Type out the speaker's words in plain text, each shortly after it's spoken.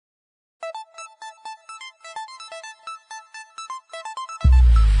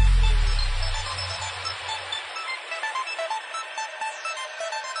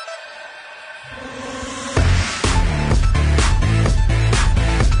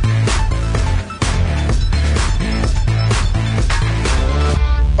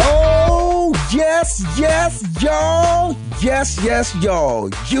Yes, y'all. Yes, y'all.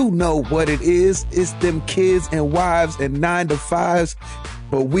 You know what it is. It's them kids and wives and 9 to 5s,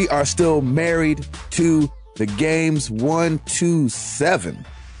 but we are still married to the games 1, 2, 7.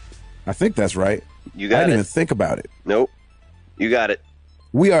 I think that's right. You got it. I didn't even think about it. Nope. You got it.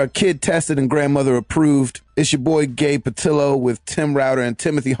 We are kid tested and grandmother approved. It's your boy Gabe Patillo with Tim Router and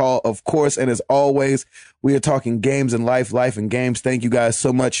Timothy Hall, of course. And as always, we are talking games and life and games. Thank you guys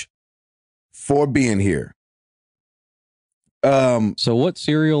so much for being here. So what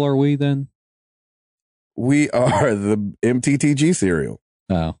cereal are we then? We are the MTTG cereal.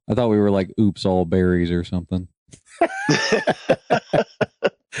 Oh, I thought we were like Oops All Berries or something.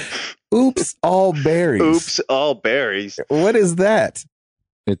 Oops All Berries. Oops All Berries. What is that?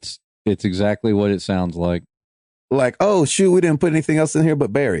 It's exactly what it sounds like. Like, oh shoot, we didn't put anything else in here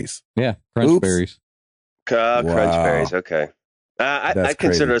but berries. Yeah, crunch berries. Crunch berries. Okay. I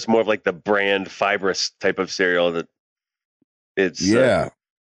consider crazy. us more of like the brand fibrous type of cereal that it's it's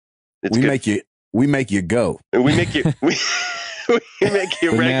good. We make you go. We make you we make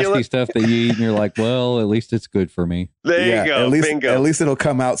you The regular nasty stuff that you eat and you're like, well, at least it's good for me. There you go. Bingo. At least it'll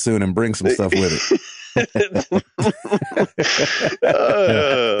come out soon and bring some stuff with it.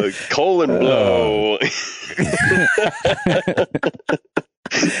 Colon blow.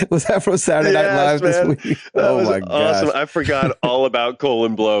 Was that from Saturday Night Live this week? That my awesome. gosh. I forgot all about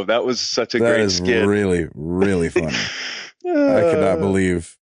colon blow. That was such a great skit. Really, really funny. I cannot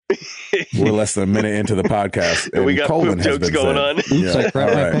believe we're less than a minute into the podcast and we got colon poop has jokes been going said. on. Oops, I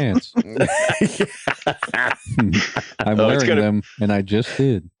crap my pants. I'm wearing them, and I just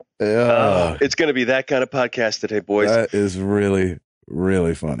did. It's going to be that kind of podcast today, boys. That is really,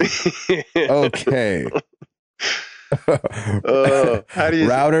 really funny. Okay. How do you,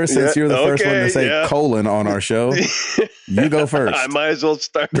 Router, since you're the first one to say colon on our show, you go first. I might as well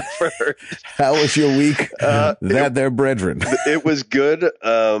start first. How was your week? Their brethren. It was good.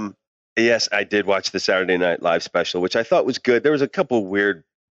 Yes, I did watch the Saturday Night Live special, which I thought was good. There was a couple weird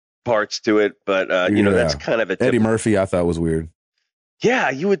parts to it, but that's kind of a Eddie Murphy I thought was weird.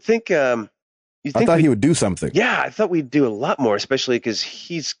 Yeah, you would think. I thought he would do something. Yeah, I thought we'd do a lot more, especially because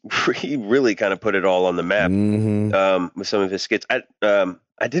he really kind of put it all on the map with some of his skits. I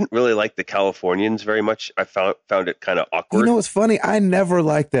didn't really like the Californians very much. I found it kind of awkward. You know what's funny? I never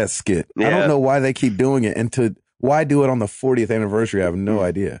liked that skit. Yeah. I don't know why they keep doing it, and why do it on the 40th anniversary? I have no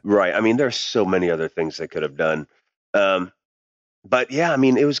idea. Right. I mean, there's so many other things they could have done. But yeah, I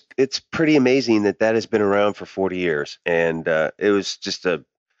mean, it's pretty amazing that has been around for 40 years, and it was just a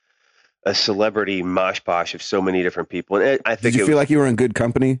celebrity mosh posh of so many different people. And I think did you feel like you were in good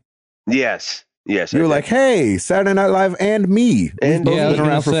company? Yes. You were like, hey, Saturday Night Live and me. We've both been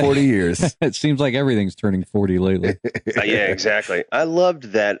around for 40 years. It seems like everything's turning 40 lately. Yeah, exactly. I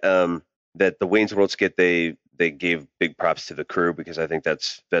loved that that the Wayne's World skit they gave big props to the crew, because I think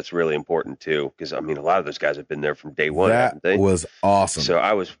that's really important too. Because I mean, a lot of those guys have been there from day one. Haven't they? Was awesome. So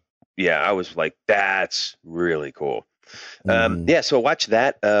I was like, that's really cool. So watch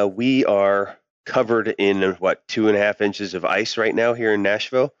that. We are covered in 2.5 inches of ice right now here in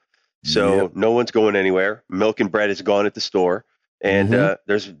Nashville. So no one's going anywhere. Milk and bread is gone at the store, and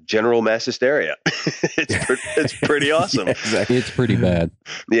there's general mass hysteria. It's pretty awesome. Yeah, exactly. It's pretty bad.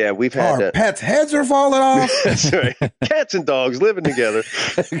 Yeah, we've had our pets' heads are falling off. That's right. Cats and dogs living together.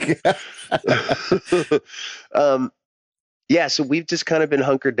 So we've just kind of been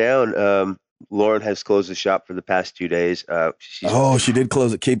hunkered down. Lauren has closed the shop for the past 2 days. She did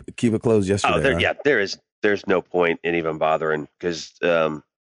close it. Keep it closed yesterday. There's no point in even bothering, because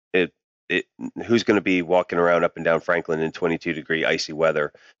who's going to be walking around up and down Franklin in 22-degree icy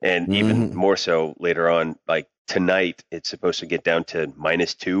weather, and even more so later on, like tonight, it's supposed to get down to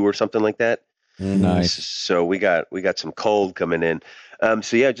 -2 or something like that. Nice. So we got some cold coming in.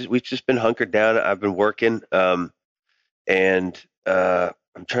 We've just been hunkered down. I've been working, and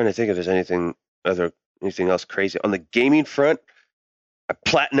I'm trying to think if there's anything else crazy on the gaming front. I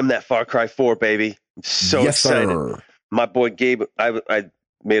platinumed that Far Cry 4, baby. I'm so excited. Sir. My boy Gabe, I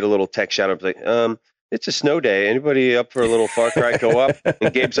made a little text shout out, like, it's a snow day. Anybody up for a little Far Cry co-op?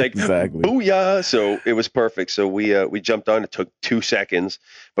 And Gabe's like, exactly. Booyah! So it was perfect. So we jumped on. It took 2 seconds,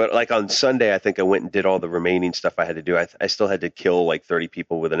 but like on Sunday, I think I went and did all the remaining stuff I had to do. I still had to kill like 30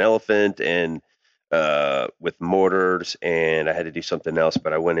 people with an elephant and with mortars, and I had to do something else,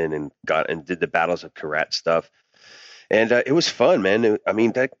 but I went in and did the Battles of Karat stuff. And it was fun, man. I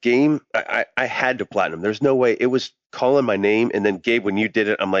mean, that game, I had to platinum. There's no way. It was calling my name. And then, Gabe, when you did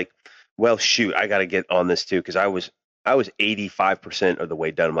it, I'm like, well, shoot, I got to get on this too, because I was 85% of the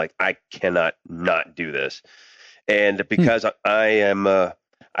way done. I'm like, I cannot not do this. And because I am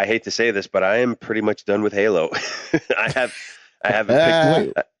I hate to say this, but I am pretty much done with Halo. I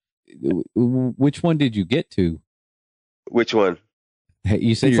haven't picked. Which one did you get to? Which one?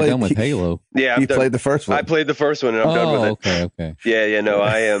 You said you're done with Halo. Yeah, he played the first one. I played the first one, and I'm done with it. Okay. Yeah, no,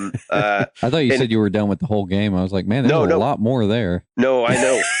 I am. I thought you said you were done with the whole game. I was like, man, there's a lot more there. No, I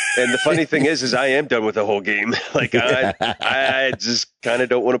know. And the funny thing is I am done with the whole game. Like I just kind of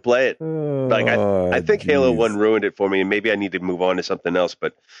don't want to play it. Like I think Halo 1 ruined it for me, and maybe I need to move on to something else.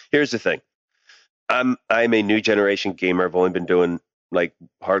 But here's the thing: I'm a new generation gamer. I've only been doing like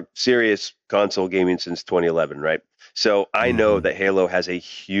serious console gaming since 2011, right? So I know that Halo has a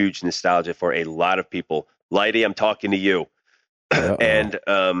huge nostalgia for a lot of people. Lighty, I'm talking to you. And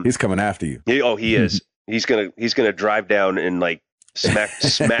he's coming after you. He is. He's gonna drive down and like smack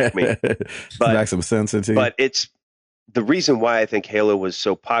me. Smack some sense into you. But it's the reason why I think Halo was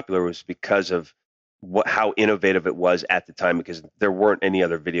so popular was because of how innovative it was at the time, because there weren't any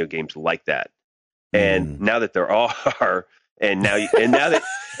other video games like that. And now that there are, and now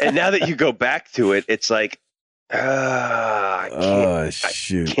that you go back to it, it's like, I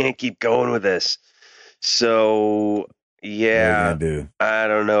can't keep going with this. So yeah, I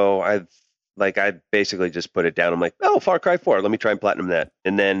don't know. I basically just put it down. I'm like, Far Cry 4. Let me try and platinum that.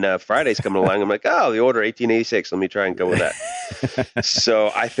 And then Friday's coming along. I'm like, The Order 1886. Let me try and go with that.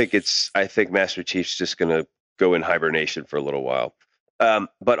 So I think Master Chief's just gonna go in hibernation for a little while.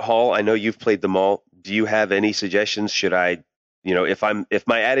 But Hall, I know you've played them all. Do you have any suggestions? Should I, if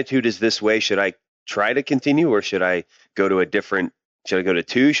my attitude is this way, should I try to continue, or should I go to should I go to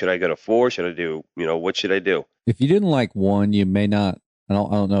 2? Should I go to 4? Should I do, what should I do? If you didn't like 1, you may not, I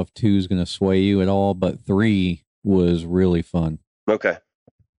don't know if 2 is going to sway you at all, but 3 was really fun. Okay.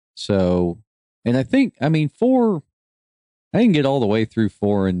 So, and I think, 4, I didn't get all the way through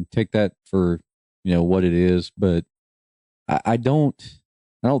 4 and take that for, what it is, but I don't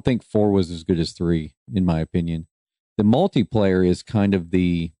think 4 was as good as 3, in my opinion. The multiplayer is kind of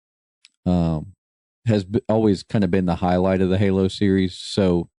always kind of been the highlight of the Halo series.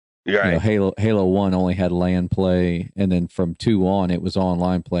 So, right. Halo 1 only had LAN play, and then from 2 on, it was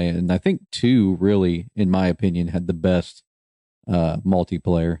online play. And I think 2 really, in my opinion, had the best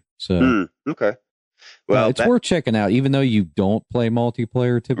multiplayer. So, okay. Well, it's worth checking out. Even though you don't play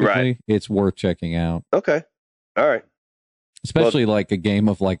multiplayer typically, it's worth checking out. Okay. All right. Especially like a game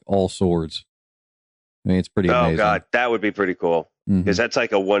of like all swords. It's pretty amazing. Oh God, that would be pretty cool, because that's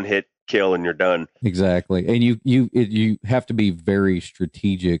like a one-hit kill and you're done. Exactly. And you have to be very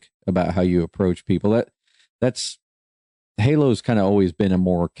strategic about how you approach people. That's Halo's kind of always been a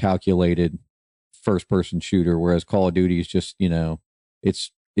more calculated first-person shooter, whereas Call of Duty is just,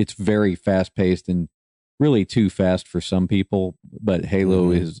 it's very fast-paced and really too fast for some people. But Halo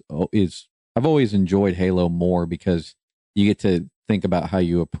is I've always enjoyed Halo more because you get to think about how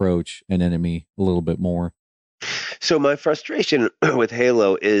you approach an enemy a little bit more. So my frustration with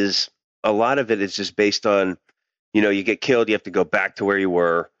Halo is a lot of it is just based on, you get killed, you have to go back to where you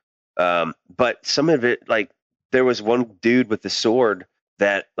were. But some of it, like there was one dude with the sword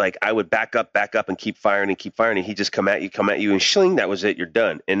that like I would back up and keep firing, and he'd just come at you, and shling, that was it, you're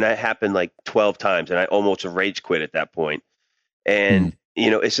done. And that happened like 12 times, and I almost rage quit at that point. And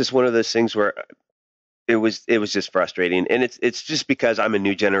it's just one of those things where it was just frustrating, and it's just because I'm a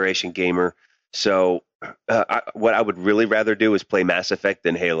new generation gamer. So what I would really rather do is play Mass Effect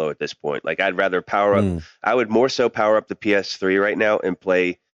than Halo at this point. Like I'd rather power up. I would more so power up the PS3 right now and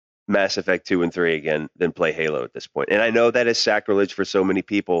play Mass Effect 2 and 3 again than play Halo at this point. And I know that is sacrilege for so many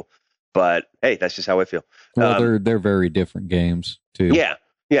people, but hey, that's just how I feel. Well, they're very different games too. Yeah,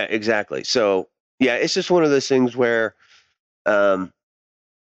 exactly. So yeah, it's just one of those things where,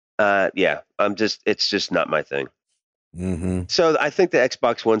 it's just not my thing. So I think the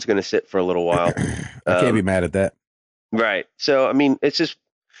Xbox One's going to sit for a little while. I can't be mad at that. Right. So,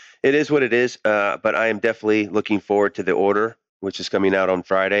 it is what it is. But I am definitely looking forward to The Order, which is coming out on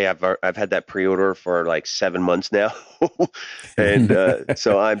Friday. I've had that pre-order for like 7 months now. And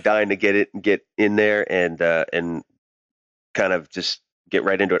so I'm dying to get in there and kind of just get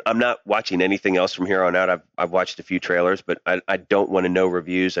right into it. I'm not watching anything else from here on out. I've watched a few trailers, but I don't want to know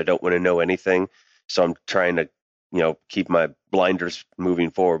reviews. I don't want to know anything. So I'm trying to, keep my blinders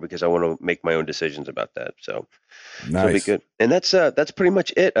moving forward because I want to make my own decisions about that. So it'll be good. And that's pretty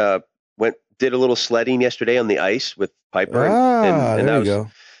much it. Did a little sledding yesterday on the ice with Piper. And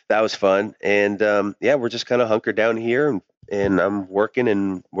that was fun. And we're just kind of hunkered down here and I'm working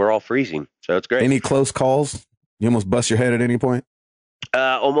and we're all freezing. So it's great. Any close calls? You almost bust your head at any point?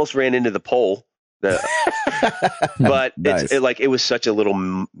 Almost ran into the pole. But nice. It was such a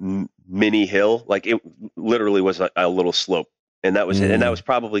little mini hill. Like it literally was a little slope. And that was it. And that was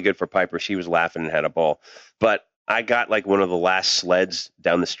probably good for Piper. She was laughing and had a ball. But I got like one of the last sleds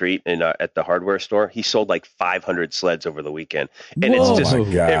down the street at the hardware store. He sold like 500 sleds over the weekend. And Whoa, it's just,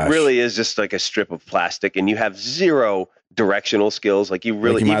 it really is just like a strip of plastic, and you have zero directional skills. Like you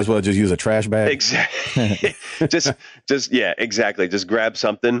really, might as well just use a trash bag. Exactly. Yeah, exactly. Just grab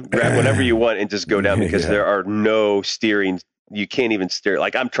something, grab whatever you want and just go down, because there are no steering. You can't even steer.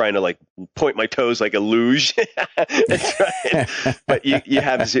 Like I'm trying to like point my toes like a luge. But you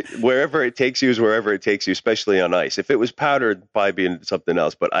have wherever it takes you is wherever it takes you, especially on ice. If it was powder, it'd probably be something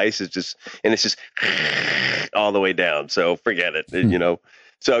else, but ice is just, and it's just all the way down. So forget it, you know?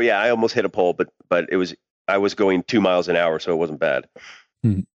 So yeah, I almost hit a pole, but I was going 2 miles an hour, so it wasn't bad.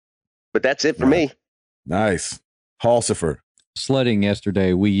 But that's it for me. Nice. Halsifer. Sledding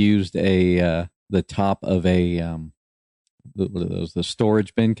yesterday, we used the top of a, what are those? The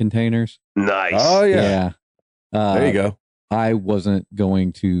storage bin containers. Nice. Oh yeah. There you go. I wasn't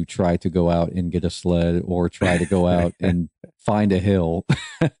going to try to go out and get a sled or try to go out and find a hill,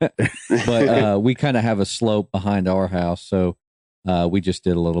 but we kind of have a slope behind our house, so we just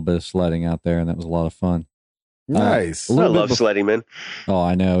did a little bit of sledding out there, and that was a lot of fun. Nice. I love sledding, man. Oh,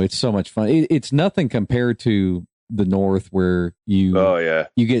 I know, it's so much fun. It's nothing compared to the north, where you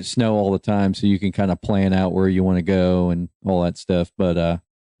get snow all the time, so you can kind of plan out where you want to go and all that stuff. But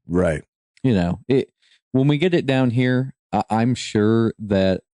right, you know, when we get it down here, I'm sure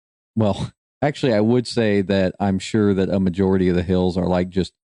that, well, actually, I would say that I'm sure that a majority of the hills are like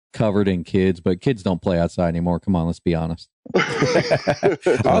just covered in kids, but kids don't play outside anymore. Come on, let's be honest.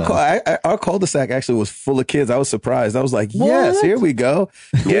 Our cul-de-sac actually was full of kids. I was surprised. I was like, yes, here we go.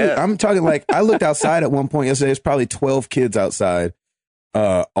 Yeah. I'm talking like, I looked outside at one point yesterday. There's probably 12 kids outside,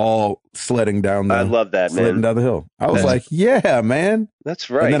 all sledding down the, I love that, sledding man. down the hill. I was like, yeah, man. That's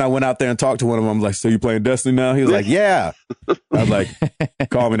right. And then I went out there and talked to one of them. I'm like, so you playing Destiny now? He was like, yeah. I was like,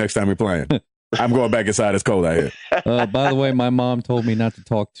 call me next time you're playing. I'm going back inside. It's cold out here. By the way, my mom told me not to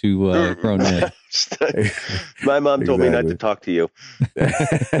talk to grown men. My mom told me not to talk to you.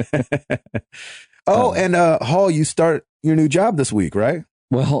 And Hall, you start your new job this week, right?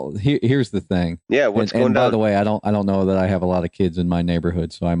 Well, here's the thing. Yeah, what's going on? By the way, I don't know that I have a lot of kids in my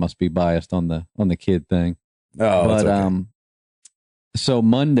neighborhood, so I must be biased on the kid thing. Oh, but okay. So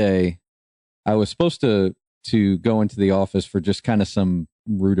Monday, I was supposed to go into the office for just kind of some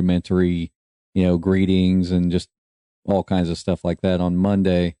rudimentary, greetings and just all kinds of stuff like that on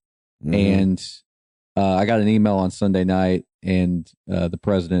Monday. Mm-hmm. And I got an email on Sunday night, and the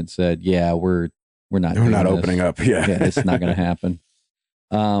president said, "Yeah, we're not opening up. Yeah, it's not going to happen."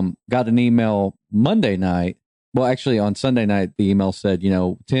 Got an email Monday night. Well, actually, on Sunday night, the email said,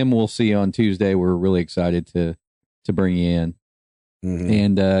 "Tim, we'll see you on Tuesday. We're really excited to bring you in." Mm-hmm.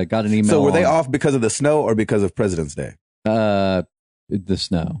 And got an email. So were they off because of the snow or because of President's Day? The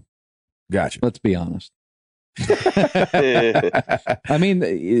snow. Gotcha. Let's be honest. I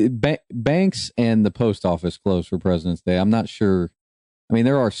mean, banks and the post office closed for President's Day. I'm not sure. I mean,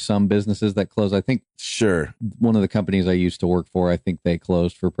 there are some businesses that close. I think one of the companies I used to work for, I think they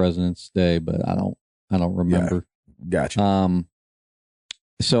closed for President's Day, but I don't remember. Yeah. Gotcha.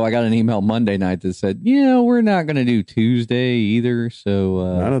 So I got an email Monday night that said, we're not going to do Tuesday either. So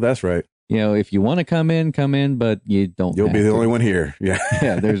I know that's right. If you want to come in, but you don't. You'll be the only one here. Yeah.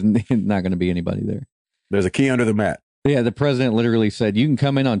 Yeah. There's not going to be anybody there. There's a key under the mat. Yeah. The president literally said, you can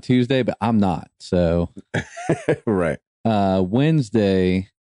come in on Tuesday, but I'm not. So, right. Wednesday,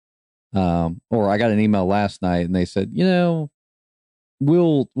 or I got an email last night and they said,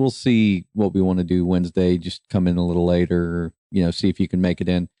 we'll see what we want to do Wednesday. Just come in a little later, see if you can make it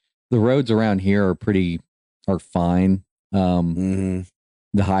in. The roads around here are fine. Mm-hmm.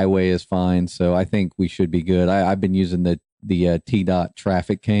 The highway is fine, so I think we should be good. I've been using the TDOT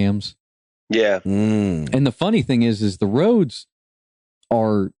traffic cams. Yeah. And the funny thing is the roads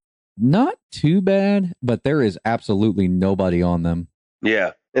are not too bad, but there is absolutely nobody on them.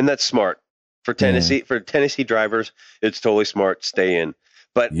 Yeah, and that's smart. For Tennessee, for Tennessee drivers, it's totally smart. Stay in.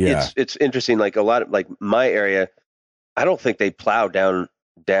 But it's interesting, like a lot of like my area, I don't think they plow down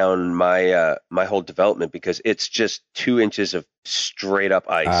my my whole development because it's just 2 inches of straight up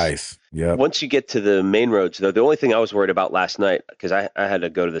ice. Yeah. Once you get to the main roads, though, the only thing I was worried about last night, because I had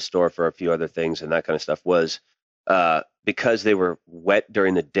to go to the store for a few other things and that kind of stuff, was because they were wet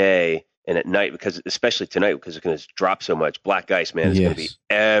during the day and at night, because especially tonight, because it's going to drop so much. Black ice, man, is going to be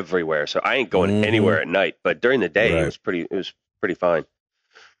everywhere. So I ain't going anywhere at night. But during the day, it was pretty fine.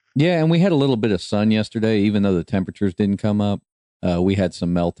 Yeah, and we had a little bit of sun yesterday, even though the temperatures didn't come up. We had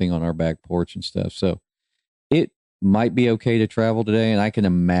some melting on our back porch and stuff. So it might be okay to travel today. And I can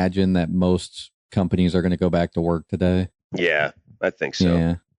imagine that most companies are going to go back to work today. Yeah, I think so.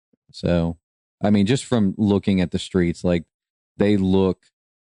 Yeah. So, I mean, just from looking at the streets, like they've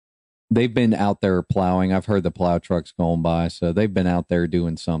been out there plowing. I've heard the plow trucks going by, so they've been out there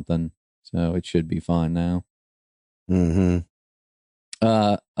doing something. So it should be fine now. Mm-hmm.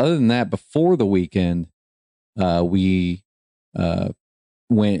 Other than that, before the weekend, we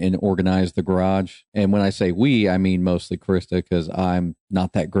went and organized the garage. And when I say we, I mean mostly Krista, because I'm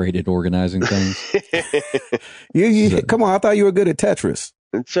not that great at organizing things. Come on, I thought you were good at Tetris.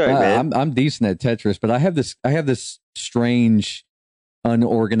 That's right, man. I'm decent at Tetris, but I have this strange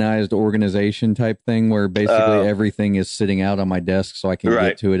unorganized organization type thing where basically everything is sitting out on my desk so I can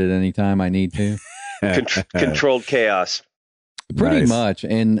get to it at any time I need to. Controlled chaos. Pretty much.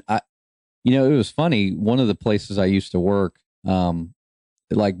 And it was funny. One of the places I used to work,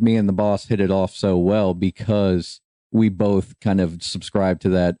 like me and the boss hit it off so well because we both kind of subscribed to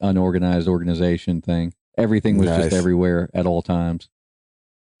that unorganized organization thing. Everything was just everywhere at all times.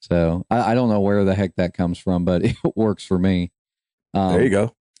 So I don't know where the heck that comes from, but it works for me. There you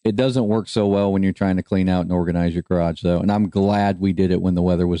go. It doesn't work so well when you're trying to clean out and organize your garage, though. And I'm glad we did it when the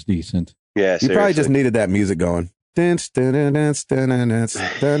weather was decent. Yeah, you probably just needed that music going. You'd be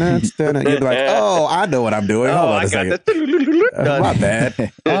like, oh, I know what I'm doing. Hold on a second. My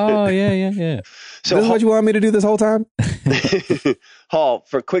bad. Oh, yeah. So this is what you want me to do this whole time? Hall,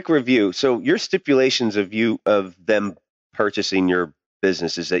 for a quick review. So your stipulations of them purchasing your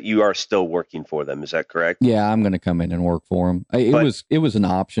business is that you are still working for them. Is that correct? Yeah, I'm going to come in and work for them. It was an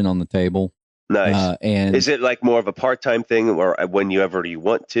option on the table. Nice. And is it like more of a part-time thing, or whenever you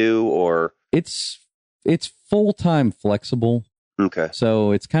want to, or it's full-time flexible. Okay.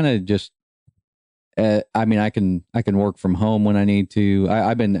 So it's kind of just. I mean, I can work from home when I need to.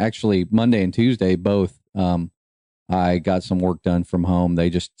 I've been actually Monday and Tuesday both. I got some work done from home. They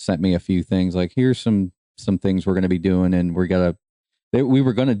just sent me a few things like, here's some things we're going to be doing, and we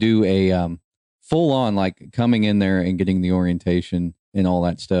were going to do a full on, like coming in there and getting the orientation and all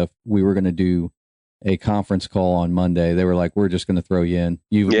that stuff. We were going to do a conference call on Monday. They were like, we're just going to throw you in.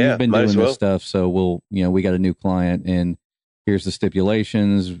 You've been doing this stuff. So we got a new client and here's the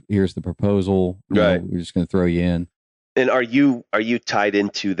stipulations. Here's the proposal. We're just going to throw you in. And are you tied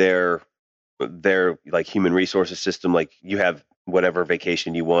into their like human resources system? Like you have whatever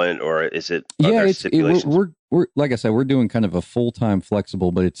vacation you want, or is it? We're like I said, we're doing kind of a full-time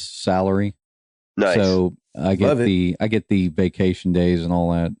flexible, but it's salary. Nice. So I get the vacation days and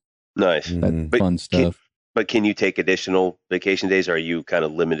all that. Nice. That fun stuff. But can you take additional vacation days, or are you kind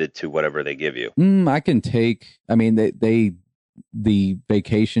of limited to whatever they give you? I can take. I mean, the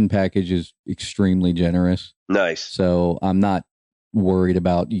vacation package is extremely generous. Nice. So I'm not worried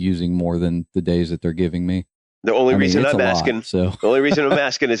about using more than the days that they're giving me. The only reason I'm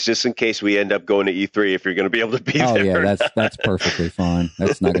asking is just in case we end up going to E3, if you're going to be able to be there. Oh yeah, that's perfectly fine.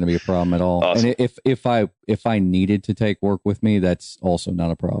 That's not going to be a problem at all. Awesome. And if I needed to take work with me, that's also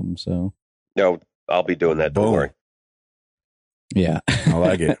not a problem. So no, I'll be doing that. Don't worry. Yeah, I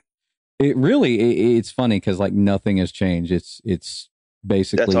like it. It's funny because like nothing has changed. It's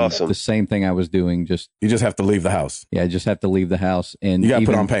basically the same thing I was doing. You just have to leave the house. Yeah, I just have to leave the house, and you got to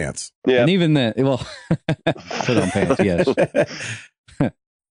put on pants. Yeah, and even then, put on pants. Yes,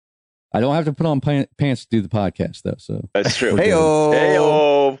 I don't have to put on pants to do the podcast though. So that's true.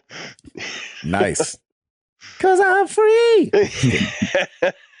 Hey-o. Nice. 'Cause I'm free.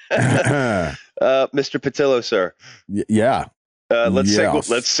 Mr. Patillo, sir. Yeah. Let's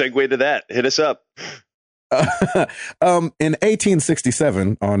segue to that. Hit us up. In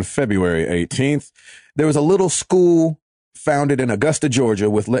 1867, on February 18th, there was a little school founded in Augusta, Georgia,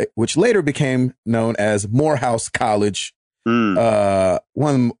 which later became known as Morehouse College, one of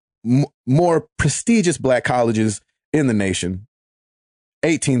the more prestigious black colleges in the nation.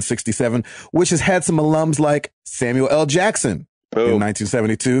 1867, which has had some alums like Samuel L. Jackson in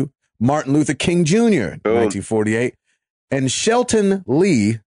 1972, Martin Luther King Jr. 1948, and Shelton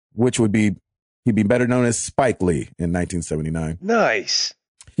Lee, he'd be better known as Spike Lee in 1979. Nice.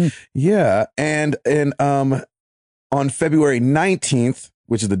 Yeah. And on February 19th,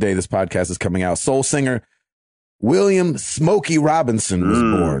 which is the day this podcast is coming out, soul singer William Smokey Robinson was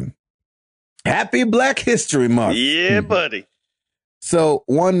born. Happy Black History Month. Yeah, buddy. So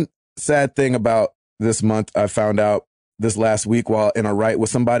one sad thing about this month I found out this last week while in a write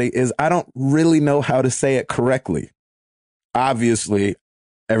with somebody is I don't really know how to say it correctly. Obviously,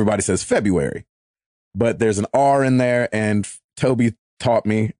 everybody says February, but there's an R in there, and Toby taught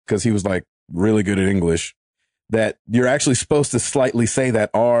me, because he was like really good at English, that you're actually supposed to slightly say that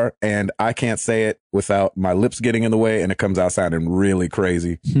R, and I can't say it without my lips getting in the way, and it comes out sounding really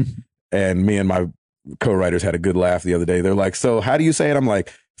crazy. And me and my co-writers had a good laugh the other day. They're like, "So how do you say it?" I'm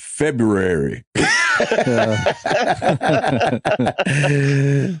like, February.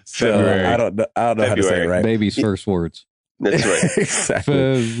 February. I don't know how to say it right. Baby's first words. That's right.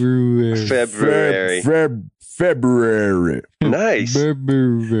 Exactly. February. February. Nice.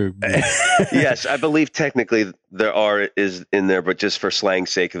 Yes, I believe technically the R is in there, but just for slang's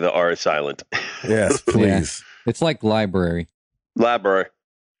sake, the R is silent. Yes, please. Yeah. It's like library. Library.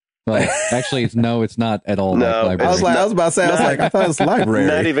 Well, actually, it's not at all No, like library. I was about to say, I thought it was library.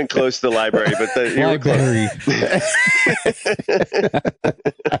 Not even close to the library, but you were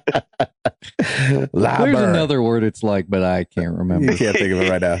library. There's another word it's like, but I can't remember. You can't think of it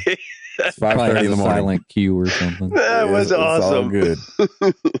right now. It's 5:30 in the morning. Silent Q or something. That was awesome. It's all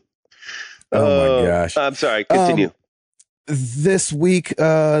good. Oh my gosh. I'm sorry. Continue. This week,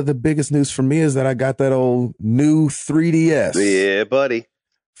 the biggest news for me is that I got that old new 3DS. Yeah, buddy.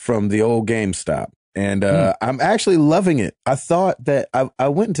 From the old GameStop. And I'm actually loving it. I thought that I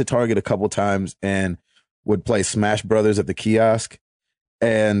went into Target a couple times and would play Smash Brothers at the kiosk.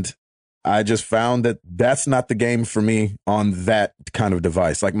 And I just found that that's not the game for me on that kind of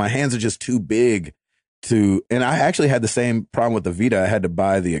device. Like my hands are just too big and I actually had the same problem with the Vita. I had to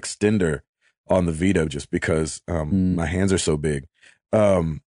buy the extender on the Vita just because my hands are so big.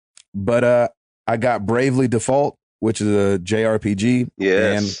 But I got Bravely Default, which is a JRPG.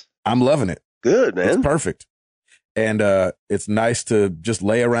 Yes. And I'm loving it. Good, man. It's perfect. And it's nice to just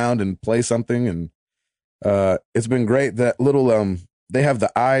lay around and play something. And it's been great. That little, they have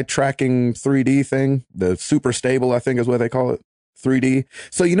the eye tracking 3D thing, the super stable, I think is what they call it, 3D.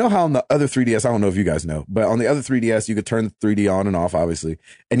 So you know how on the other 3DS, I don't know if you guys know, but on the other 3DS, you could turn the 3D on and off, obviously.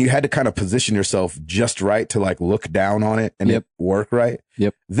 And you had to kind of position yourself just right to like look down on it and it work right.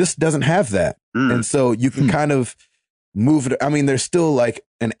 Yep. This doesn't have that. And so you can kind of move it. I mean, there's still like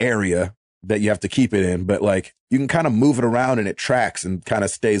an area that you have to keep it in, but like you can kind of move it around and it tracks and kind of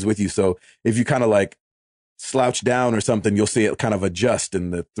stays with you. So if you kind of like slouch down or something, you'll see it kind of adjust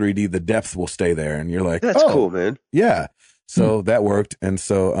and the 3D, the depth will stay there. And you're like, that's cool, man. Yeah. So that worked. And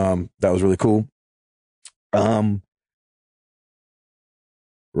so that was really cool.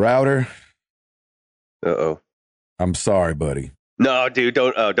 Router. Uh-oh. I'm sorry, buddy. No, dude,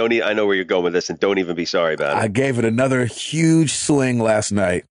 don't I know where you're going with this, and don't even be sorry about it. I gave it another huge swing last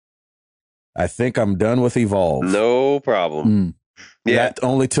night. I think I'm done with Evolve. No problem. Yeah. That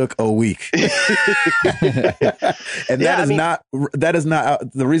only took a week. And that is not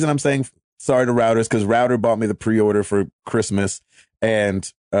the reason I'm saying sorry to Router is because Router bought me the pre-order for Christmas, and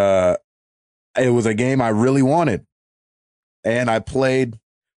it was a game I really wanted. And I played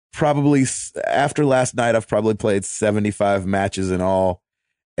probably after last night, I've probably played 75 matches in all.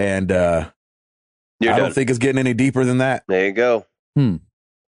 And I don't think it's getting any deeper than that. There you go. You're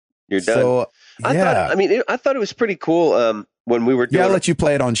done. So, yeah. I thought it was pretty cool when we were doing I'll let you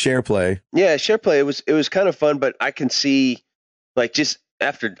play it on SharePlay. Yeah, SharePlay. It was kind of fun, but I can see like just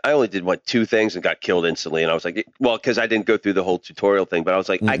after I only did 2 things and got killed instantly. And I was like, well, because I didn't go through the whole tutorial thing, but I was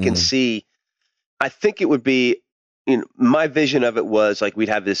like, I can see, I think it would be, my vision of it was like we'd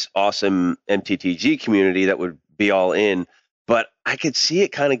have this awesome MTTG community that would be all in, but I could see it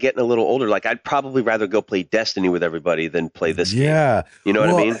kind of getting a little older. Like I'd probably rather go play Destiny with everybody than play this game. You know what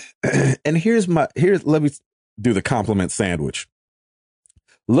I mean? And here's let me do the compliment sandwich.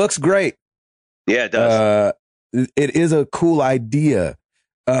 Looks great. Yeah, it does. It is a cool idea.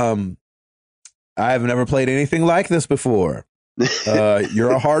 I've never played anything like this before.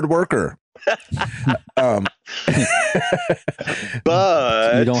 You're a hard worker. But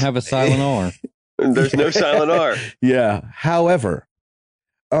you don't have a silent R. There's no silent R. Yeah. However,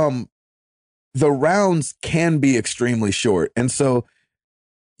 the rounds can be extremely short. And so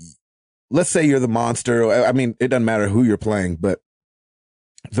let's say you're the monster. I mean, it doesn't matter who you're playing, but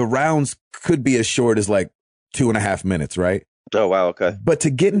the rounds could be as short as like 2.5 minutes, right? Oh, wow. Okay. But to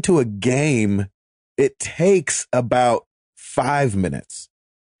get into a game, it takes about 5 minutes.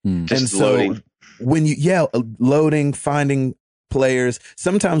 Just and so loading. When loading, finding players,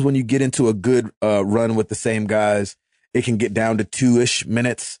 sometimes when you get into a good run with the same guys, it can get down to 2-ish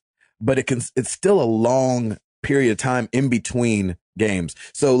minutes, but it's still a long period of time in between games.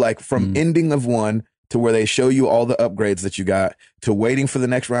 So like from ending of one to where they show you all the upgrades that you got, to waiting for the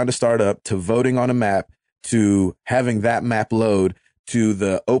next round to start up, to voting on a map, to having that map load, to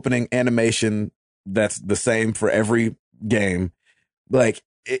the opening animation that's the same for every game. Like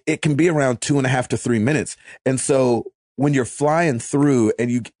it can be around 2.5 to 3 minutes. And so when you're flying through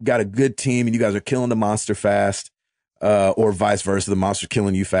and you got a good team and you guys are killing the monster fast, or vice versa, the monster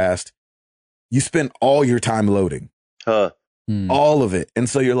killing you fast, you spend all your time loading. all of it. And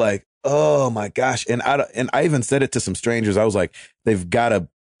so you're like, oh my gosh. And I even said it to some strangers. I was like, they've got to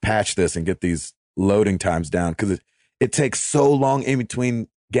patch this and get these loading times down, because it takes so long in between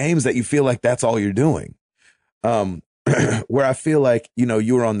games that you feel like that's all you're doing. Where I feel like,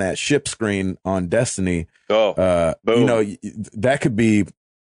 you were on that ship screen on Destiny. Boom. That could be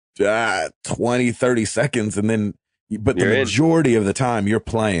 20, 30 seconds. And then, but the majority of the time you're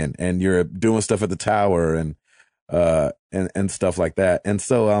playing and you're doing stuff at the tower and stuff like that. And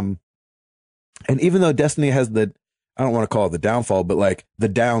so, and even though Destiny has I don't want to call it the downfall, but like the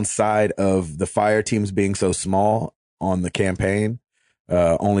downside of the fire teams being so small on the campaign,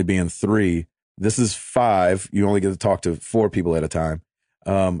 only being 3, this is 5. You only get to talk to 4 people at a time.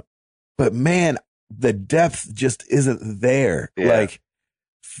 But man, the depth just isn't there. Yeah.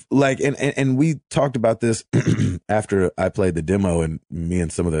 And we talked about this after I played the demo, and me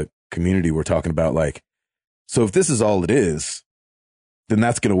and some of the community were talking about, like, so if this is all it is, then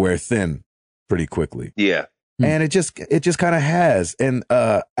that's going to wear thin pretty quickly. Yeah. And it just kind of has. And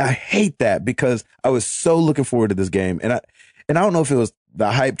I hate that, because I was so looking forward to this game. And I don't know if it was the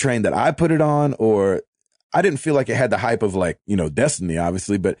hype train that I put it on, or I didn't feel like it had the hype of, like, Destiny,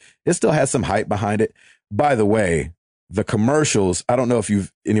 obviously, but it still has some hype behind it. By the way, the commercials, I don't know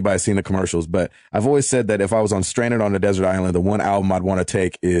if anybody's seen the commercials, but I've always said that if I was stranded on a desert island, the one album I'd want to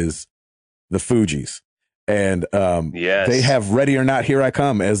take is the Fugees. And yes. They have Ready or Not, Here I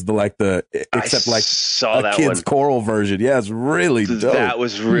Come as a kid's choral version. Yeah, it's really dope. That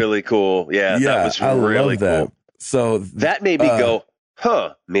was really cool. Yeah, that was really cool. So that made me go,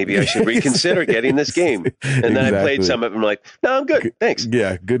 maybe I should reconsider getting this game. And then I played some of it and I'm like, no, I'm good. Thanks.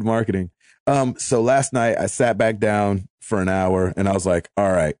 Yeah, good marketing. So last night I sat back down for an hour and I was like,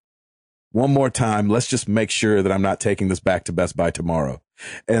 all right, one more time. Let's just make sure that I'm not taking this back to Best Buy tomorrow.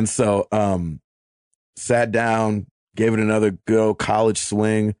 And so, sat down, gave it another good old college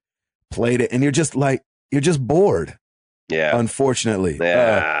swing, played it, and you're just bored. Yeah. Unfortunately.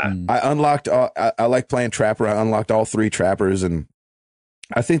 Yeah. I unlocked, I like playing Trapper. I unlocked all 3 Trappers, and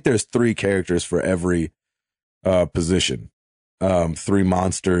I think there's 3 characters for every position. 3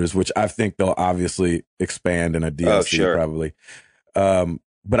 monsters, which I think they'll obviously expand in a DLC probably.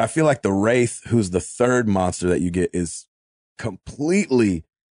 But I feel like the Wraith, who's the 3rd monster that you get, is completely,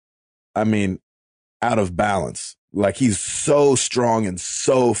 out of balance. Like, he's so strong and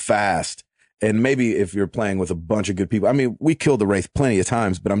so fast. And maybe if you're playing with a bunch of good people, we killed the Wraith plenty of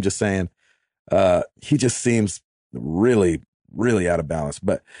times, but I'm just saying, he just seems really, really out of balance,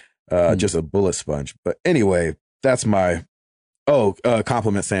 but, just a bullet sponge. But anyway, that's my,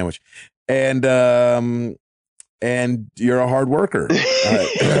 compliment sandwich. And you're a hard worker.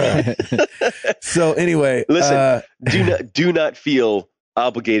 So anyway, listen, do not feel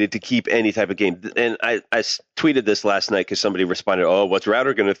obligated to keep any type of game. And I tweeted this last night because somebody responded, what's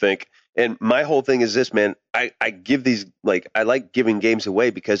Router going to think? And my whole thing is this, man. I give these, I like giving games away,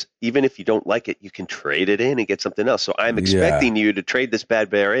 because even if you don't like it, you can trade it in and get something else. So I'm expecting you to trade this bad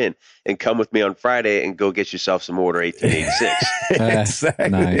bear in and come with me on Friday and go get yourself some Order 1886. Exactly.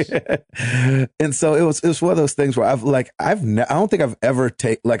 Nice. And so it was one of those things where I don't think I've ever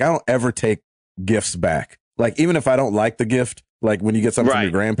I don't ever take gifts back. Like, even if I don't like the gift, like when you get something from your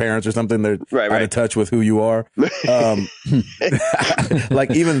grandparents or something, they're out of touch with who you are.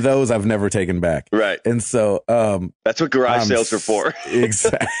 Like, even those I've never taken back. Right. And so, that's what garage sales are for.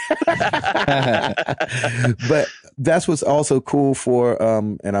 Exactly. But that's what's also cool for,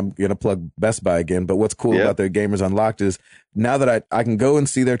 and I'm going to plug Best Buy again, but what's cool about their Gamers Unlocked is now that I can go and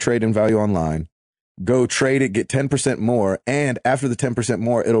see their trade-in value online, go trade it, get 10% more. And after the 10%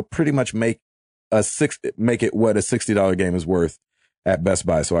 more, it'll pretty much make it what a $60 game is worth at Best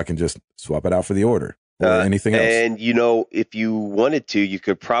Buy, so I can just swap it out for the Order or anything else. And if you wanted to, you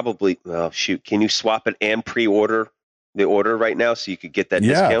could probably can you swap it and pre-order the Order right now so you could get that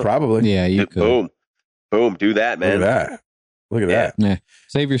discount? Yeah, probably. Yeah, you could. Boom, do that, man. Look at that. Yeah.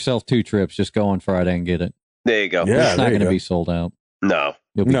 Save yourself 2 trips. Just go on Friday and get it. There you go. Yeah, it's not going to be sold out. No.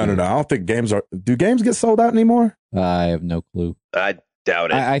 No. I don't think do games get sold out anymore? I have no clue. I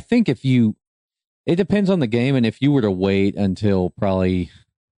doubt it. I think it depends on the game, and if you were to wait until probably,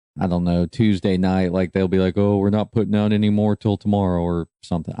 I don't know, Tuesday night, like they'll be like, we're not putting out any more till tomorrow or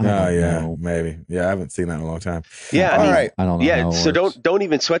something. I don't know. Maybe. Yeah, I haven't seen that in a long time. Yeah, all right. I don't know. Yeah, so don't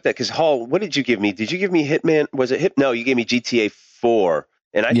even sweat that, because Hall, what did you give me? Did you give me Hitman? Was it No, you gave me GTA 4,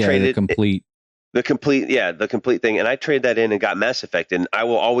 and I traded the complete. The complete thing, and I traded that in and got Mass Effect, and I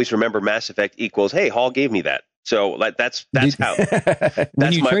will always remember Mass Effect equals, hey, Hall gave me that. So that's how.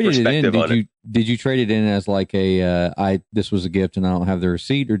 When you my traded it in, did you trade it in as like this was a gift and I don't have the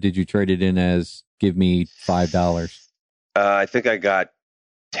receipt, or did you trade it in as give me $5? I think I got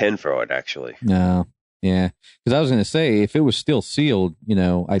 10 for it, actually. No. Yeah. Because I was going to say, if it was still sealed,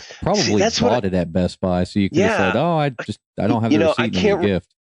 I probably bought it at Best Buy. So you could have said, oh, I don't have the receipt as a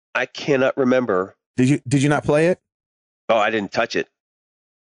gift. I cannot remember. Did you not play it? Oh, I didn't touch it.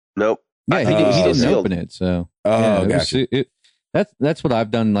 Nope. Yeah, he didn't open it. So gotcha. That's what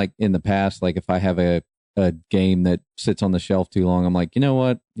I've done like in the past. Like if I have a game that sits on the shelf too long, I'm like, you know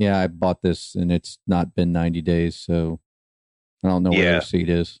what? Yeah, I bought this and it's not been 90 days. So I don't know where the receipt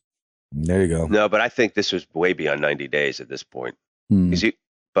is. There you go. No, but I think this was way beyond 90 days at this point.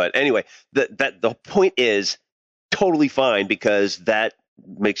 But anyway, the point is totally fine because that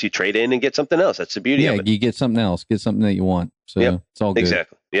makes you trade in and get something else. That's the beauty of it. Yeah, you get something else. Get something that you want. So it's all good.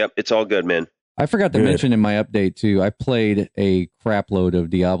 Exactly. Yep, it's all good, man. I forgot to mention in my update, too, I played a crap load of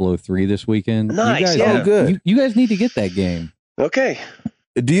Diablo 3 this weekend. Nice. Good. You guys need to get that game. Okay.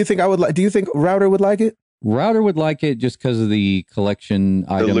 Do you think Router would like it? Router would like it just because of the collection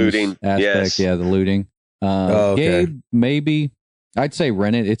items. The looting aspect. Yes. Yeah, the looting. Okay. Gabe, maybe. I'd say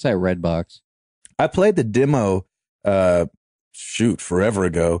rent it. It's at Redbox. I played the demo forever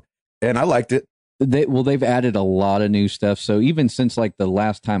ago, and I liked it. They've added a lot of new stuff. So even since like the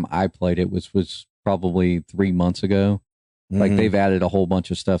last time I played it was probably 3 months ago, like they've added a whole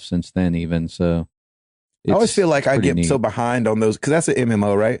bunch of stuff since then. Even so, I always feel like I get so behind on those because that's an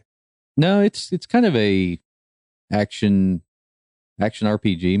MMO, right? No, it's kind of a action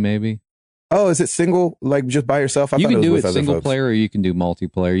RPG maybe. Oh, is it single, like just by yourself? You can do it single player, or you can do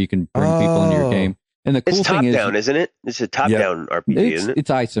multiplayer. You can bring people into your game. And the cool thing is, top down, isn't it? It's a top down RPG, isn't it?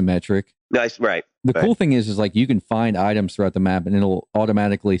 It's isometric. Nice, right? The cool thing is like you can find items throughout the map, and it'll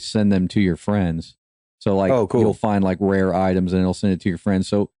automatically send them to your friends. So like, you'll find like rare items, and it'll send it to your friends.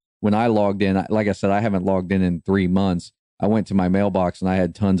 So when I logged in, like I said, I haven't logged in 3 months. I went to my mailbox, and I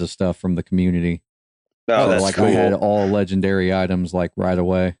had tons of stuff from the community. Oh, that's like cool. I had all legendary items like right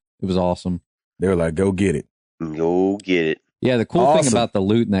away. It was awesome. They were like, "Go get it, go get it." Yeah, the cool thing about the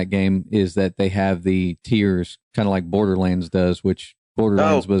loot in that game is that they have the tiers, kind of like Borderlands does, which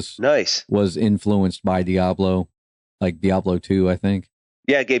Borderlands was influenced by Diablo, like Diablo 2, I think.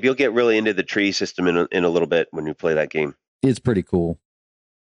 Yeah, Gabe, you'll get really into the tree system in a little bit when you play that game. It's pretty cool.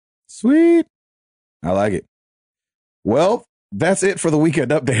 Sweet. I like it. Well, that's it for the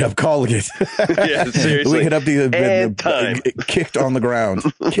weekend update. I'm calling it. Yeah, seriously. The weekend update has been kicked on the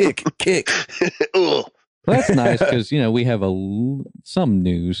ground. Kick. Ugh. Well, that's nice because, we have some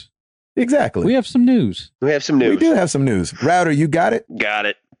news. Exactly. We have some news. We do have some news. Router, you got it? Got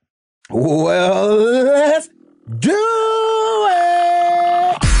it. Well, let's do it!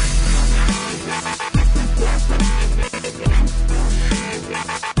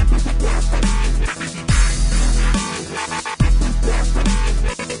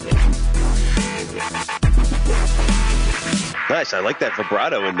 Nice. I like that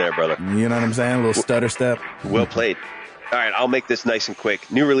vibrato in there, brother. You know what I'm saying? A little stutter step. Well played. All right, I'll make this nice and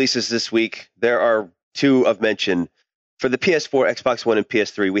quick. New releases this week. There are 2 of mention. For the PS4, Xbox One, and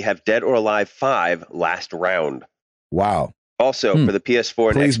PS3, we have Dead or Alive 5 Last Round. Wow. Also, for the PS4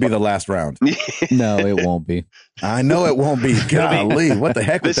 and Please Xbox... be the last round. No, it won't be. I know it won't be. Golly, what the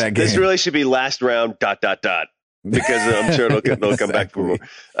heck with that game? This really should be last round, ... Because I'm sure they'll come back for more.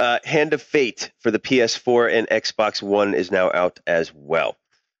 Hand of Fate for the PS4 and Xbox One is now out as well.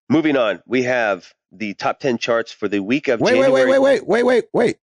 Moving on, we have the top 10 charts for the week of January.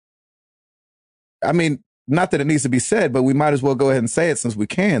 Wait. I mean, not that it needs to be said, but we might as well go ahead and say it since we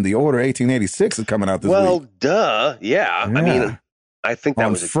can. The Order 1886 is coming out this week. Well, duh. Yeah. I mean, I think that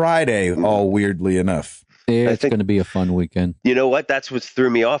was Friday, all weirdly enough. It's going to be a fun weekend. You know what? That's what threw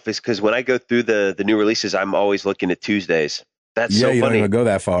me off is because when I go through the new releases, I'm always looking at Tuesdays. That's so funny. You don't even go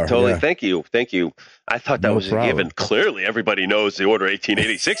that far. Totally. Yeah. Thank you. I thought that was a given. Clearly, everybody knows the Order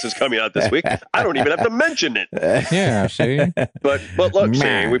 1886 is coming out this week. I don't even have to mention it. Yeah, see? But look,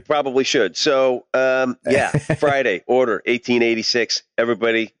 see, we probably should. So, Friday, Order 1886.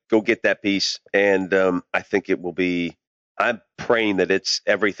 Everybody go get that piece. And I think it will be... I'm praying that it's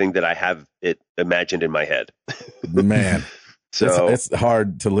everything that I have it imagined in my head. Man, so it's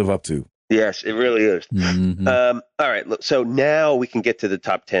hard to live up to. Yes, it really is. Mm-hmm. All right, look, so now we can get to the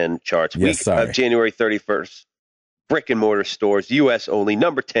top 10 charts. Week of January 31st, brick and mortar stores, U.S. only.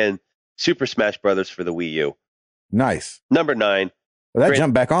 Number 10, Super Smash Brothers for the Wii U. Nice. Number 9. Well, that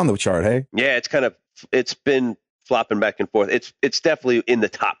jumped back on the chart, hey? Yeah, it's been flopping back and forth. It's definitely in the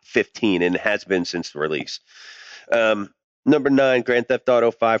top 15 and it has been since the release. Number 9, Grand Theft Auto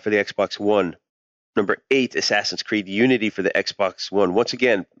 5 for the Xbox One. Number 8, Assassin's Creed Unity for the Xbox One. Once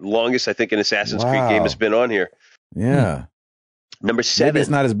again, longest I think an Assassin's Creed game has been on here. Yeah. Number 7. Maybe it's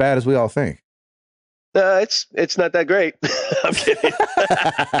not as bad as we all think. It's not that great. I'm kidding.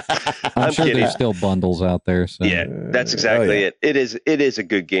 I'm sure kidding. there's still bundles out there. So. Yeah, that's exactly it. It is a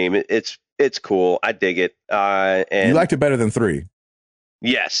good game. It's cool. I dig it. And you liked it better than 3.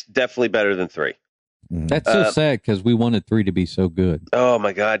 Yes, definitely better than 3. That's so sad because we wanted 3 to be so good. Oh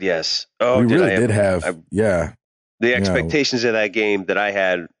my God, yes. Oh, we really did have. Yeah. The expectations of that game that I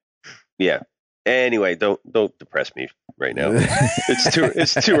had. Yeah. Anyway, don't depress me right now.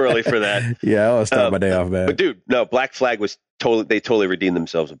 It's too early for that. Yeah, I'll start my day off bad. But dude, no, Black Flag they totally redeemed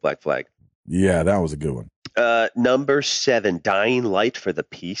themselves with Black Flag. Yeah, that was a good one. Number 7, Dying Light for the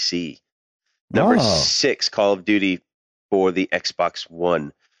PC. Number 6, Call of Duty for the Xbox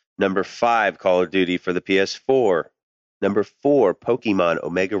One. Number 5, Call of Duty for the PS4. Number 4, Pokemon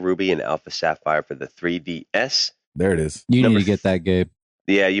Omega Ruby and Alpha Sapphire for the 3DS. There it is. You need to get that, Gabe.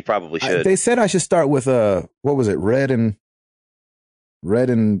 Yeah, you probably should. They said I should start with what was it? Red and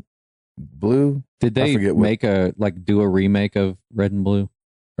Blue. Did they do a remake of Red and Blue,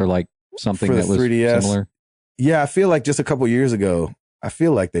 or like something that was 3DS? Similar? Yeah, I feel like just a couple years ago, I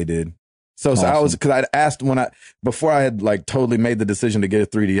feel like they did. So I was, because I'd asked before I had like totally made the decision to get a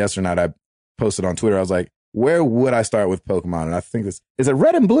 3DS or not, I posted on Twitter. I was like, where would I start with Pokemon? And I think is it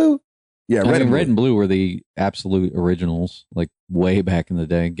Red and Blue? Yeah, Red and Blue were the absolute originals, like way back in the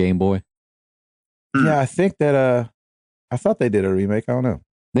day, Game Boy. Yeah, I think that I thought they did a remake. I don't know.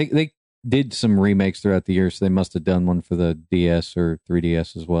 They did some remakes throughout the years, so they must have done one for the DS or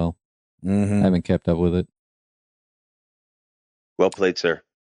 3DS as well. Mm-hmm. I haven't kept up with it. Well played, sir.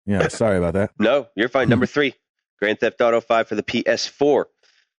 Yeah, sorry about that. No, you're fine. Number 3, Grand Theft Auto 5 for the PS4.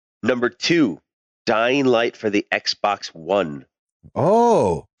 Number 2, Dying Light for the Xbox One.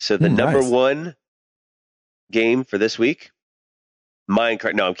 Oh. So the number 1 game for this week,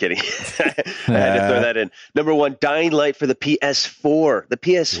 Minecraft. No, I'm kidding. I had to throw that in. Number 1, Dying Light for the PS4. The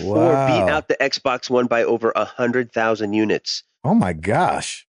PS4 beat out the Xbox One by over 100,000 units. Oh my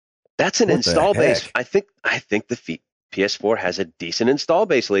gosh. That's an install base. I think the PS4 has a decent install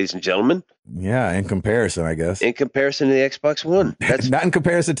base, ladies and gentlemen. Yeah, in comparison, I guess. In comparison to the Xbox One. That's not in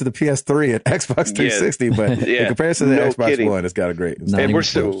comparison to the PS3 and Xbox 360, but in comparison to the Xbox One, it's got a great install. And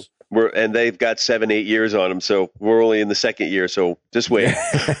and they've got 7-8 years on them, so we're only in the second year, so just wait.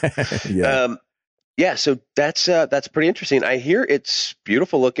 So that's pretty interesting. I hear it's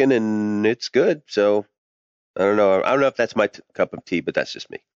beautiful looking and it's good, so I don't know. I don't know if that's my cup of tea, but that's just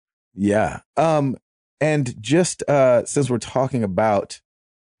me. Yeah. And just since we're talking about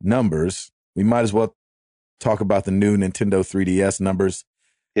numbers, we might as well talk about the new Nintendo 3DS numbers.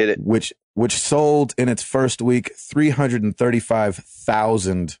 Hit it. Which sold in its first week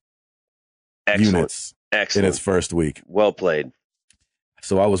 335,000 units in its first week. Well played.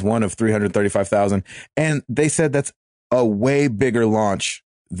 So I was one of 335,000. And they said that's a way bigger launch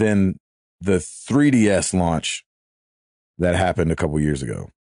than the 3DS launch that happened a couple years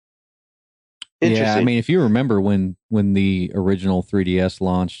ago. Yeah, I mean, if you remember when the original 3DS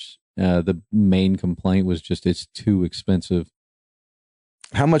launched, the main complaint was just it's too expensive.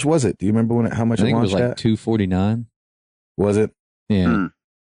 How much was it? Do you remember how much it launched? I think it was like $249. Was it? Yeah.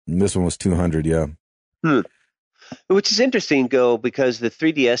 And this one was 200. Yeah. Which is interesting, because the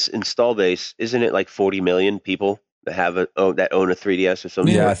 3DS install base, isn't it like 40 million people that have that own a 3DS or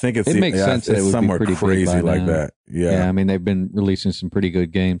something? Yeah, I think it makes sense that it would somewhere be crazy like that. Yeah, I mean they've been releasing some pretty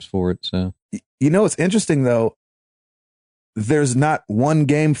good games for it. So it's interesting though. There's not one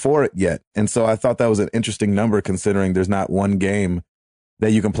game for it yet, and so I thought that was an interesting number considering there's not one game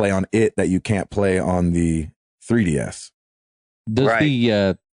that you can play on it that you can't play on the 3DS.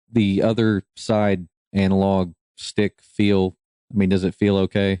 Does the other side analog stick feel? I mean, does it feel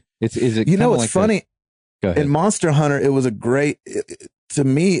okay? Is it? It's funny. Go ahead. In Monster Hunter, it was a great. To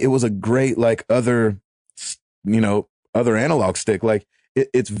me, it was a great other analog stick. Like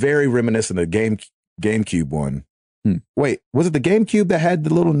it's very reminiscent of GameCube one. Wait, was it the GameCube that had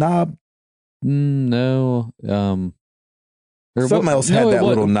the little knob? No. Something else had that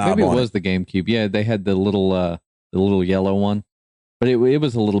little knob. Maybe it was the GameCube. Yeah, they had the little yellow one, but it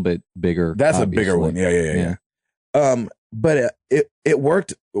was a little bit bigger. That's obviously a bigger one. Yeah. But it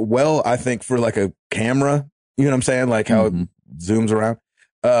worked well, I think, for like a camera. You know what I'm saying? Like how it zooms around.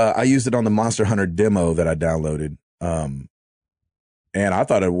 I used it on the Monster Hunter demo that I downloaded, and I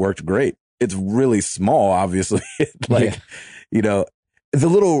thought it worked great. It's really small, obviously. The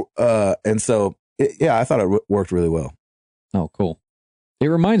little and so I thought it worked really well. Oh, cool. It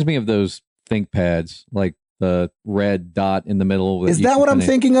reminds me of those ThinkPads, like the red dot in the middle. Is that what I'm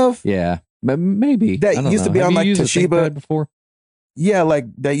thinking of? Yeah, maybe. That used to be on like Toshiba before. Yeah, like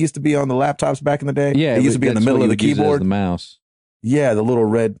that used to be on the laptops back in the day. Yeah, it used to be in the middle of the keyboard. The mouse. Yeah, the little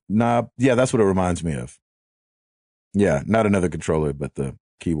red knob. Yeah, that's what it reminds me of. Yeah, not another controller, but the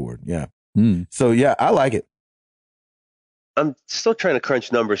keyboard. Yeah. So yeah, I like it. I'm still trying to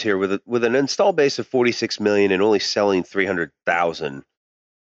crunch numbers here with an install base of 46 million and only selling 300,000.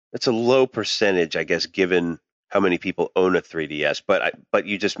 It's a low percentage, I guess, given how many people own a 3DS. But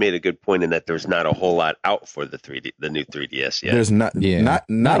you just made a good point in that there's not a whole lot out for the new 3DS yet. There's not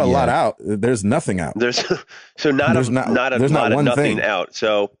a lot out. There's nothing out. There's not a lot of nothing thing out.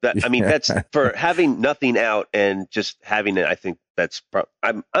 So that, I mean, that's for having nothing out and just having it. I think that's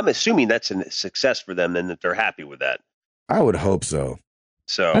I'm assuming that's a success for them and that they're happy with that. I would hope so.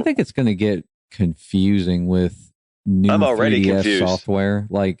 So I think it's going to get confusing with new I'm already 3DS confused. software.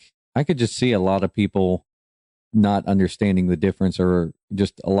 Like, I could just see a lot of people not understanding the difference, or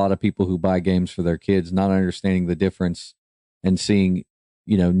just a lot of people who buy games for their kids not understanding the difference and seeing,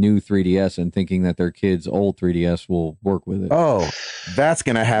 new 3DS and thinking that their kids' old 3DS will work with it. Oh, that's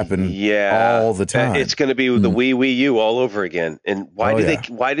going to happen all the time. It's going to be the Wii U all over again. And why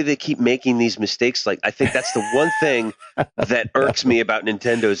do they keep making these mistakes? Like, I think that's the one thing that irks me about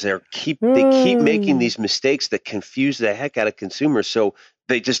Nintendo is they keep making these mistakes that confuse the heck out of consumers, so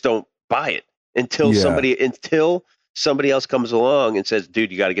they just don't buy it until somebody else comes along and says, dude,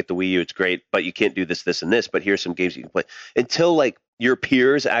 you got to get the Wii U. It's great, but you can't do this, this, and this. But here's some games you can play. Until like your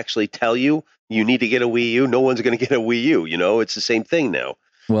peers actually tell you need to get a Wii U, no one's going to get a Wii U. It's the same thing now.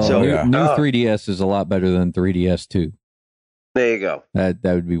 Well, so, new 3DS is a lot better than 3DS 2. There you go. That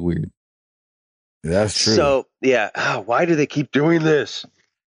would be weird. That's true. So, why do they keep doing this?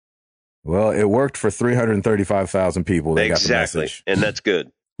 Well, it worked for 335,000 people. They got the message. And that's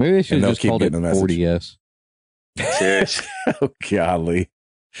good. Maybe they should have just called it 4DS. Seriously. Oh, golly.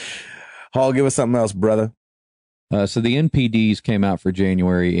 Hall, give us something else, brother. So the NPDs came out for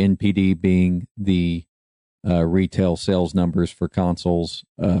January, NPD being the retail sales numbers for consoles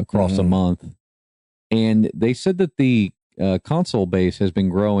across a month. And they said that the console base has been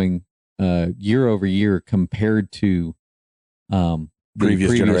growing year over year compared to the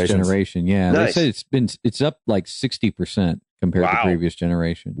previous generation. Yeah, nice. They said it's up like 60% compared to previous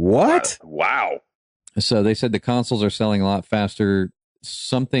generation. What? Wow. So they said the consoles are selling a lot faster.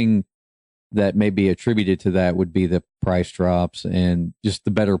 Something that may be attributed to that would be the price drops and just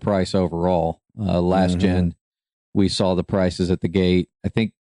the better price overall. Last gen, we saw the prices at the gate. I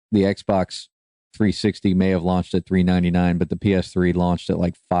think the Xbox 360 may have launched at $399, but the PS3 launched at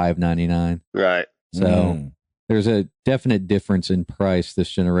like $599. Right. So there's a definite difference in price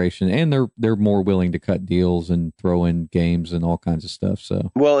this generation, and they're more willing to cut deals and throw in games and all kinds of stuff.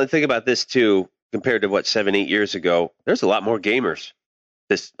 So well, and think about this too. Compared to 7-8 years ago, there's a lot more gamers.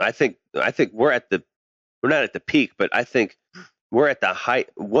 I think we're not at the peak, but I think we're at the height,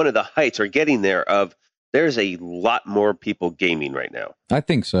 one of the heights, or getting there of. There's a lot more people gaming right now. I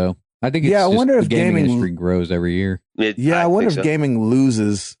think so. I think I wonder if the gaming industry grows every year. I wonder if gaming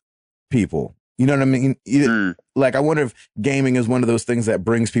loses people. You know what I mean? Like, I wonder if gaming is one of those things that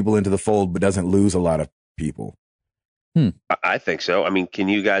brings people into the fold but doesn't lose a lot of people. I think so. I mean, can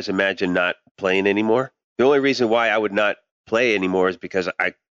you guys imagine not playing anymore? The only reason why I would not play anymore is because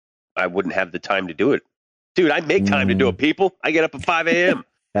I wouldn't have the time to do it. Dude, I make time to do it, people. I get up at 5 a.m.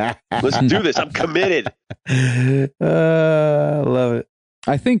 Let's do this. I'm committed. I love it.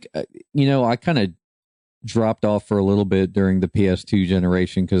 I think, I kind of dropped off for a little bit during the PS2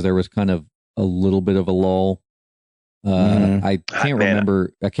 generation because there was kind of a little bit of a lull. I can't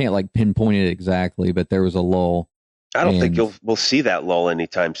remember. I can't like pinpoint it exactly, but there was a lull. I don't think we'll see that lull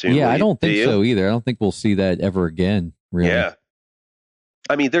anytime soon. Yeah, I don't think so either. I don't think we'll see that ever again. Really. Yeah.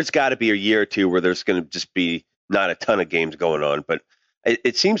 I mean, there's got to be a year or two where there's going to just be not a ton of games going on, but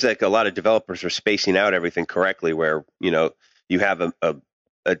it seems like a lot of developers are spacing out everything correctly where, you have a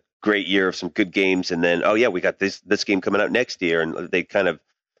great year of some good games and then, we got this game coming out next year, and they kind of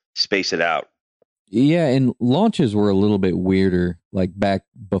space it out. Yeah, and launches were a little bit weirder, like back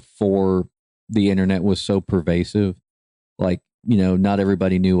before the internet was so pervasive. Like, not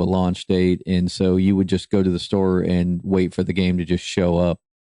everybody knew a launch date, and so you would just go to the store and wait for the game to just show up.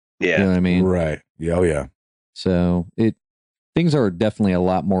 Yeah. You know what I mean? Right. Yeah, oh yeah. So things are definitely a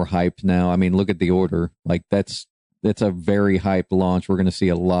lot more hyped now. I mean, look at the order. Like that's a very hyped launch. We're going to see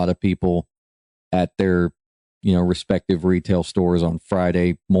a lot of people at their, respective retail stores on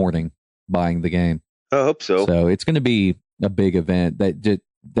Friday morning buying the game. I hope so. So it's going to be a big event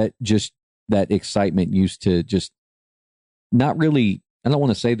that excitement used to just not really. I don't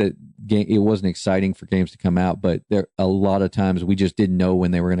want to say that it wasn't exciting for games to come out, but there a lot of times we just didn't know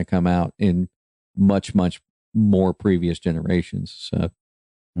when they were going to come out in much, much more previous generations. So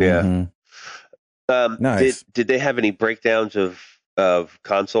yeah. Nice. Did they have any breakdowns of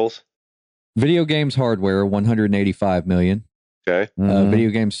consoles? Video games hardware 185 million. Okay. Video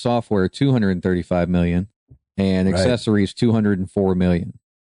game software 235 million, and accessories 204 million.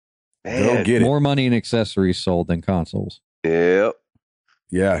 Man. Go get it. More money in accessories sold than consoles. Yep.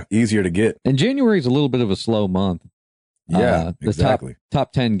 Yeah, easier to get. And January is a little bit of a slow month. Yeah, the exactly.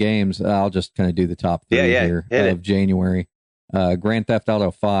 top 10 games. I'll just kind of do the top three here of January. Grand Theft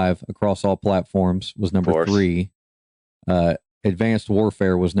Auto 5 across all platforms was number 3. Advanced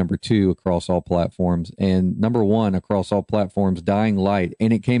Warfare was number 2 across all platforms, and number 1 across all platforms, Dying Light,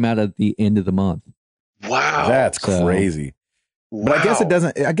 and it came out at the end of the month. Wow, that's crazy. Wow. But I guess it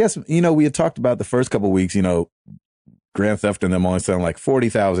doesn't. I guess we had talked about the first couple of weeks. Grand Theft and them only selling like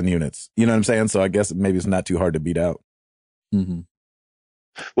 40,000 units. You know what I'm saying? So I guess maybe it's not too hard to beat out. Mm-hmm.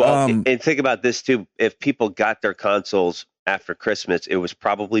 Well, and think about this too. If people got their consoles after Christmas, it was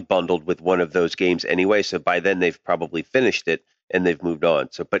probably bundled with one of those games anyway. So by then they've probably finished it and they've moved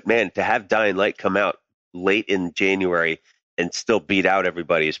on. So, but man, to have Dying Light come out late in January and still beat out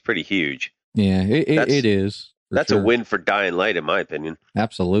everybody is pretty huge. Yeah, it is. That's a win for Dying Light, in my opinion.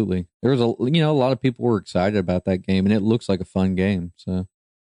 Absolutely. There was a lot of people were excited about that game, and it looks like a fun game. So,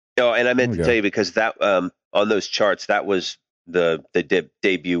 and I meant to tell you because that on those charts, that was the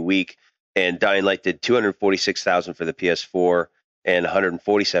debut week, and Dying Light did 246,000 for the PS4 and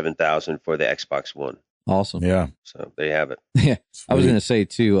 147,000 for the Xbox One. Awesome. Yeah. So there you have it. Yeah. I was going to say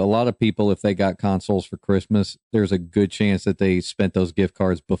too, a lot of people, if they got consoles for Christmas, there's a good chance that they spent those gift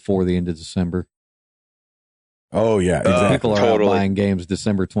cards before the end of December. Oh yeah, exactly. People are out buying games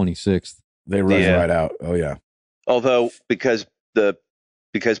December 26th. They rush right out. Oh yeah. Although because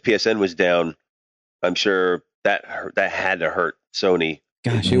PSN was down, I'm sure that had to hurt Sony.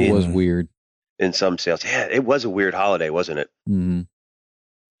 Gosh, it was weird in some sales. Yeah, it was a weird holiday, wasn't it? Mm-hmm.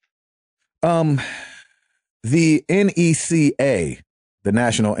 The NECA, the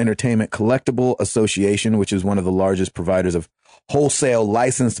National Entertainment Collectible Association, which is one of the largest providers of wholesale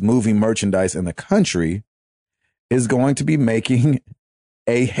licensed movie merchandise in the country, is going to be making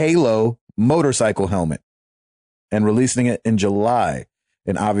a Halo motorcycle helmet and releasing it in July.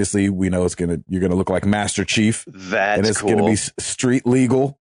 And obviously, we know you're gonna look like Master Chief. That's and it's cool. gonna be street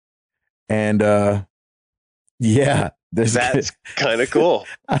legal. And that's kind of cool.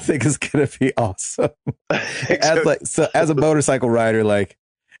 I think it's gonna be awesome. As a motorcycle rider,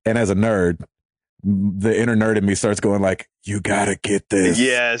 and as a nerd, the inner nerd in me starts going like, "You gotta get this."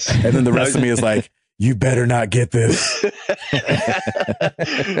 Yes. And then the rest of me is like, "You better not get this."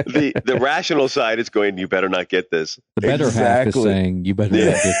 The rational side is going, "You better not get this." The better half is saying, "You better not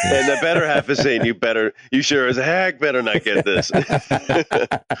get this." And the better half is saying, "You sure as heck better not get this."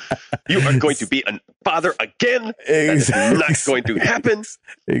 You are going to be a father again. Exactly. That's not going to happen.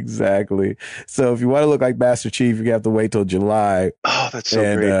 Exactly. So if you want to look like Master Chief, you have to wait till July. Oh, that's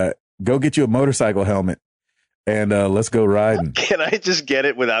so great. Go get you a motorcycle helmet. And let's go riding. Can I just get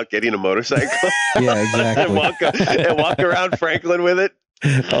it without getting a motorcycle? Yeah, exactly. and walk around Franklin with it?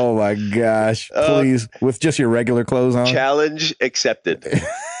 Oh my gosh. Please, with just your regular clothes on. Challenge accepted.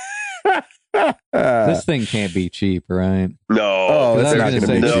 This thing can't be cheap, right? No. Oh, that's not going to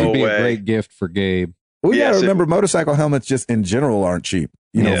be cheap. This would be a great gift for Gabe. Well, you got to remember, motorcycle helmets just in general aren't cheap.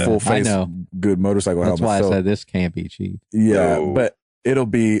 Full face, good motorcycle helmets. That's why I said this can't be cheap. Yeah, but it'll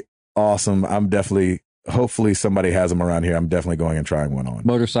be awesome. Hopefully somebody has them around here. I'm definitely going and trying one on.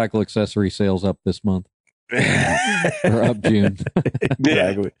 Motorcycle accessory sales up this month. Or up June.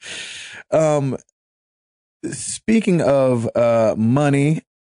 Exactly. Speaking of money,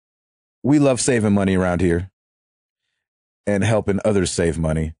 we love saving money around here and helping others save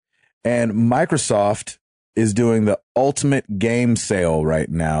money. And Microsoft is doing the ultimate game sale right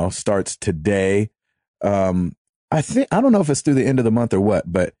now. Starts today. I don't know if it's through the end of the month or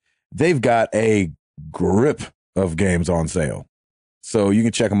what, but they've got a grip of games on sale. So you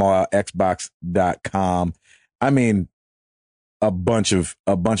can check them all out, xbox.com. I mean, a bunch of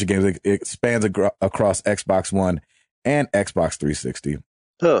games. It spans across Xbox One and Xbox 360.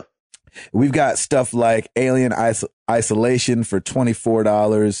 Huh. We've got stuff like Alien Isolation for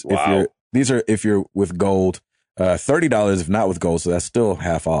 $24. Wow. If you're with gold, $30 if not with gold. So that's still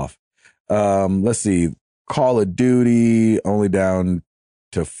half off. Let's see. Call of Duty only down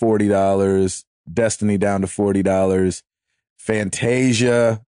to $40. Destiny down to $40.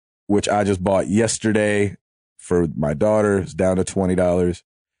 Fantasia, which I just bought yesterday for my daughter, is down to $20.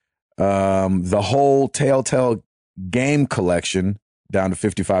 The whole Telltale game collection down to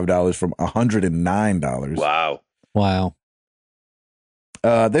 $55 from $109. Wow.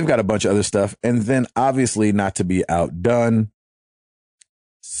 They've got a bunch of other stuff. And then obviously, not to be outdone,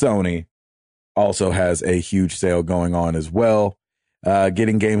 Sony also has a huge sale going on as well.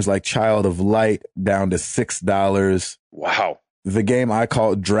 Getting games like Child of Light down to $6. Wow. The game I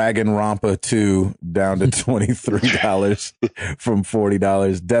call Dragon Rampa 2 down to $23 from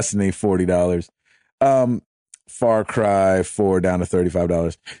 $40. Destiny, $40. Far Cry 4 down to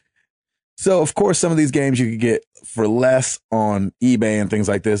 $35. So, of course, some of these games you could get for less on eBay and things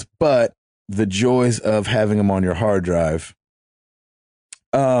like this, but the joys of having them on your hard drive.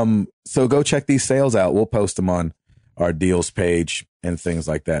 So go check these sales out. We'll post them on our deals page and things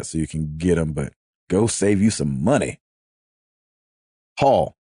like that so you can get them, but go save you some money.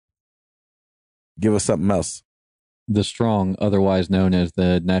 Paul, give us something else. The Strong, otherwise known as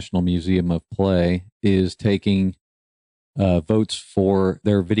the National Museum of Play, is taking votes for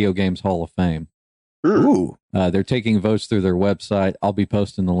their Video Games Hall of Fame. Ooh. They're taking votes through their website. I'll be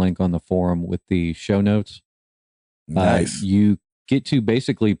posting the link on the forum with the show notes. Nice. You get to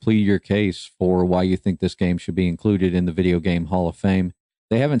basically plead your case for why you think this game should be included in the Video Game Hall of Fame.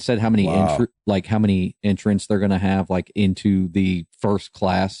 They haven't said how many how many entrants they're going to have like into the first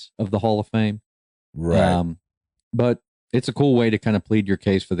class of the Hall of Fame. Right. But it's a cool way to kind of plead your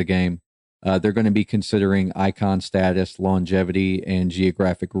case for the game. They're going to be considering icon status, longevity, and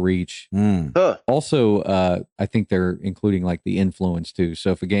geographic reach. Also, I think they're including like the influence too.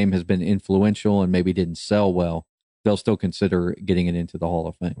 So if a game has been influential and maybe didn't sell well, they'll still consider getting it into the Hall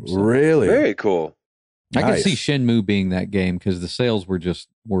of Fame. So, really? Very cool. I Nice. can see Shenmue being that game because the sales were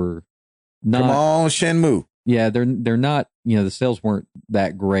not. Come on, Shenmue. Yeah, they're not. The sales weren't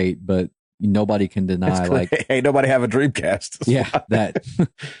that great, but nobody can deny like hey, nobody have a Dreamcast. yeah, that.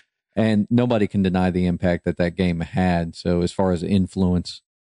 And nobody can deny the impact that game had. So as far as influence.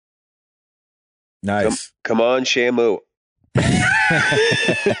 Nice. Come on, Shamu.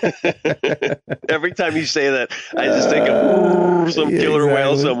 Every time you say that, I just think of some killer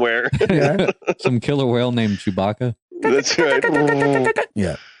whale somewhere. Yeah. Some killer whale named Chewbacca. That's right.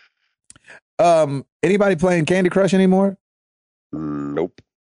 Yeah. Anybody playing Candy Crush anymore? Nope.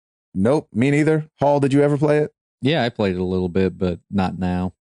 Nope. Me neither. Hall, did you ever play it? Yeah, I played it a little bit, but not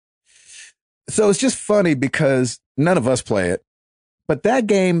now. So it's just funny because none of us play it, but that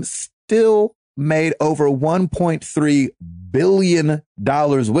game still made over $1.3 billion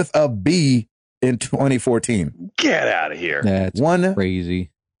with a B in 2014. Get out of here. That's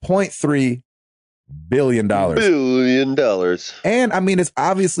crazy. $1.3 billion. $1 billion. And I mean, it's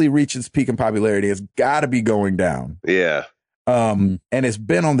obviously reached its peak in popularity. It's got to be going down. Yeah. And it's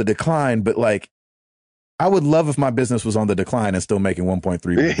been on the decline, but like, I would love if my business was on the decline and still making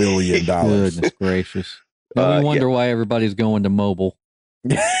 $1.3 billion. Goodness gracious. No wonder why everybody's going to mobile.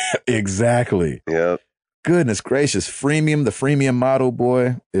 Exactly. Yeah. Goodness gracious. Freemium, the freemium model,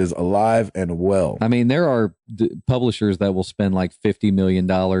 boy, is alive and well. I mean, there are publishers that will spend like $50 million,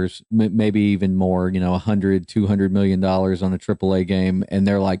 maybe even more, $100, $200 million on a AAA game. And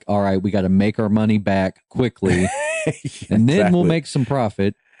they're like, all right, we got to make our money back quickly. And then we'll make some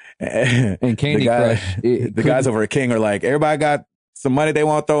profit. And Candy Crush. The guys over at King are like, everybody got some money they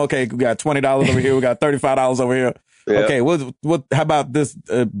want to throw. Okay, we got $20 over here. We got $35 over here. Yep. Okay, what? How about this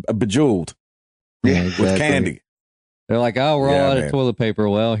Bejeweled with candy? They're like, oh, we're all out of toilet paper.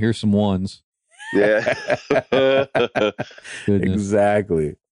 Well, here's some ones. Yeah.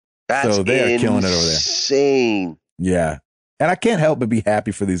 Exactly. That's they are killing it over there. Insane. Yeah. And I can't help but be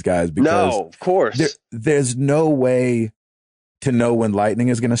happy for these guys because of course. There's no way to know when lightning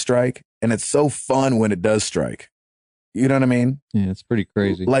is going to strike. And it's so fun when it does strike. You know what I mean? Yeah, it's pretty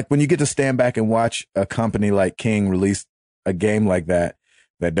crazy. Like when you get to stand back and watch a company like King release a game like that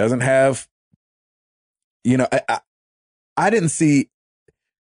doesn't have, I didn't see.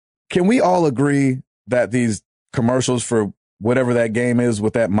 Can we all agree that these commercials for whatever that game is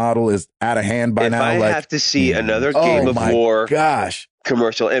with that model is out of hand by now? I have to see another Game of War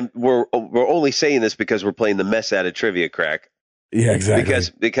commercial, and we're only saying this because we're playing the mess out of Trivia Crack. Yeah, exactly.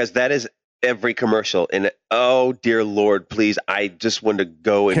 Because that is every commercial, and oh dear Lord, please! I just want to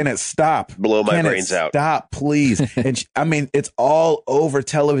go and can it stop? Blow my brains out. Stop, please! And I mean, it's all over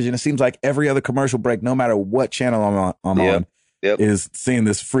television. It seems like every other commercial break, no matter what channel I'm on, is seeing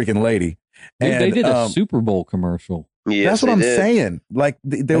this freaking lady. And they did a Super Bowl commercial. Yes, that's what I'm saying. Like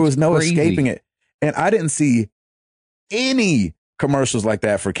there was no escaping it, and I didn't see any commercials like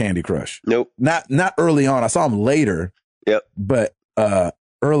that for Candy Crush. Nope, not early on. I saw them later. Yep, but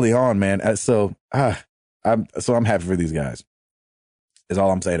early on, man. So I'm happy for these guys. Is all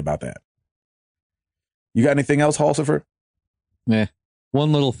I'm saying about that. You got anything else, Halsifer?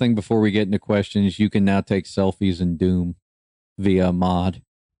 One little thing before we get into questions. You can now take selfies in Doom via mod.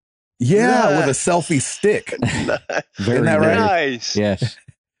 Yeah, with a selfie stick. Very Isn't that right? Nice. Yes.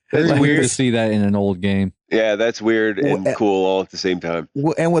 That's Very weird weird. to see that in an old game. Yeah, that's weird and cool all at the same time.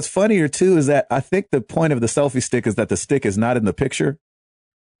 Well, and what's funnier too is that I think the point of the selfie stick is that the stick is not in the picture.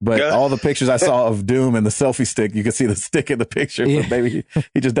 But all the pictures I saw of Doom and the selfie stick, you can see the stick in the picture. Yeah. But maybe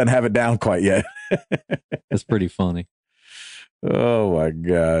he just doesn't have it down quite yet. That's pretty funny. Oh my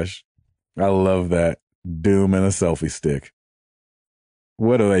gosh. I love that. Doom and a selfie stick.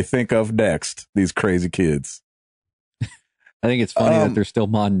 What do they think of next, these crazy kids? I think it's funny that they're still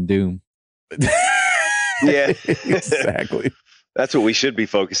modding Doom. Yeah, Exactly. That's what we should be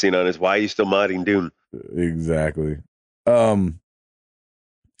focusing on, is why are you still modding Doom? Exactly.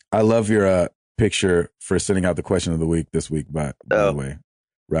 I love your picture for sending out the question of the week this week, by the way.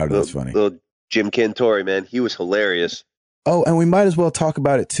 Router, that's funny. Little Jim Cantori, man. He was hilarious. Oh, and we might as well talk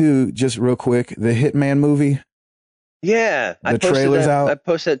about it too, just real quick. The Hitman movie. Yeah. The trailer's out. I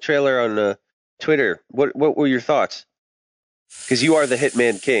posted that trailer on Twitter. What were your thoughts? Because you are the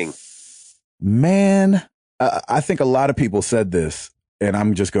Hitman King. Man, I think a lot of people said this, and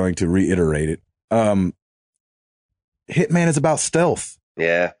I'm just going to reiterate it. Hitman is about stealth.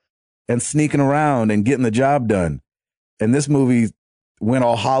 Yeah. And sneaking around and getting the job done. And this movie went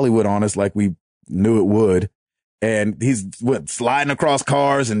all Hollywood on us like we knew it would. And he's sliding across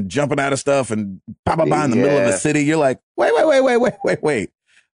cars and jumping out of stuff and in the middle of a city. You're like, wait.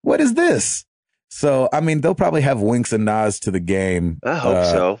 What is this? So, I mean, they'll probably have winks and nods to the game. I hope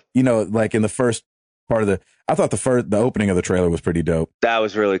so. You know, like in the first part of I thought the opening of the trailer was pretty dope. That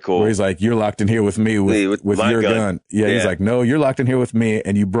was really cool. Where he's like, you're locked in here with me with your gun. Yeah, he's like, no, you're locked in here with me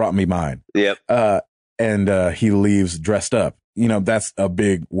and you brought me mine. Yep. And he leaves dressed up. You know, that's a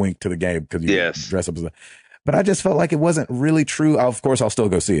big wink to the game because you dress up as but I just felt like it wasn't really true. Of course, I'll still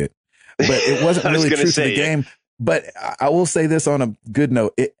go see it. But it wasn't really true to the game. But I will say this on a good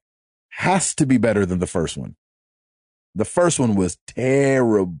note. It has to be better than the first one. The first one was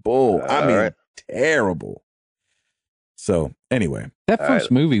terrible. Terrible. So anyway. That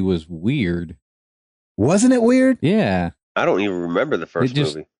first movie was weird. Wasn't it weird? Yeah. I don't even remember the first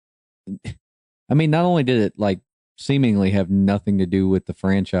movie. I mean, not only did it like seemingly have nothing to do with the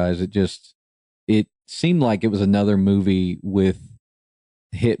franchise, it seemed like it was another movie with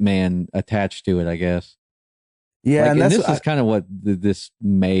Hitman attached to it, I guess. Yeah, like, and this is kind of what this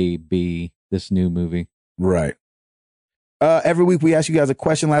may be, this new movie. Right. Every week we ask you guys a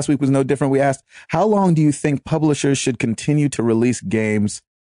question. Last week was no different. We asked, how long do you think publishers should continue to release games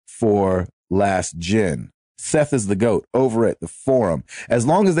for last gen? Seth is the GOAT over at the forum. As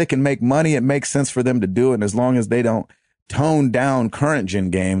long as they can make money, it makes sense for them to do it. And as long as they don't tone down current gen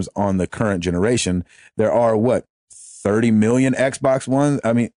games on the current generation, there are 30 million Xbox One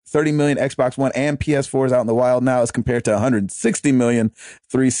and PS4s out in the wild now as compared to 160 million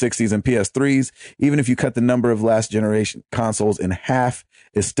 360s and PS3s. Even if you cut the number of last generation consoles in half,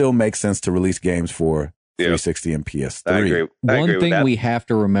 it still makes sense to release games for 360 and PS3. I agree. One thing we have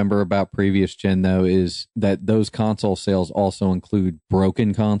to remember about previous gen, though, is that those console sales also include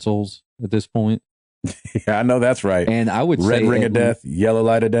broken consoles at this point. Yeah, I know that's right. And I would say red ring of death, yellow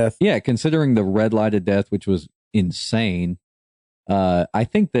light of death. Yeah, considering the red light of death, which was insane, I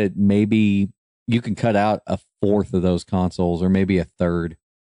think that maybe you can cut out a fourth of those consoles, or maybe a third.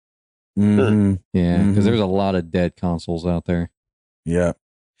 Mm-hmm. Yeah, because there's a lot of dead consoles out there. Yeah.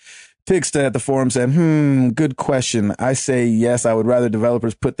 Tigsta at the forum said, good question. I say yes, I would rather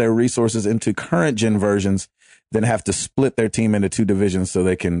developers put their resources into current gen versions than have to split their team into two divisions so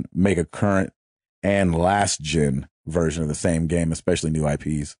they can make a current and last gen version of the same game, especially new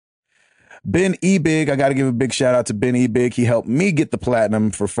IPs. Ben Ebig, I got to give a big shout out to Ben Ebig. He helped me get the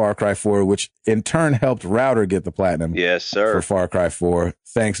platinum for Far Cry 4, which in turn helped Router get the platinum. Yes, sir. For Far Cry 4.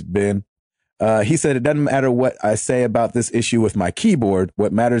 Thanks, Ben. He said, it doesn't matter what I say about this issue with my keyboard.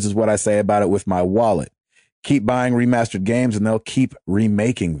 What matters is what I say about it with my wallet. Keep buying remastered games and they'll keep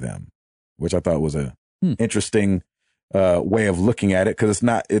remaking them, which I thought was a interesting way of looking at it, because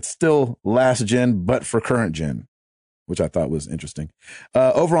it's still last gen, but for current gen, which I thought was interesting.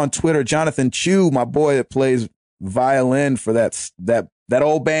 Over on Twitter, Jonathan Chu, my boy that plays violin for that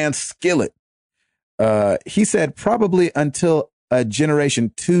old band Skillet, he said probably until a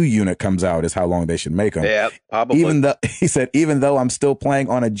Generation 2 unit comes out is how long they should make them. Yeah, probably. Even though I'm still playing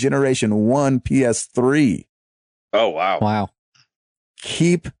on a Generation 1 PS3. Oh, wow. Wow.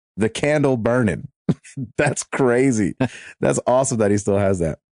 Keep the candle burning. That's crazy. That's awesome that he still has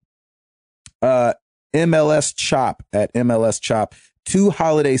that. MLS Chop at MLS Chop. 2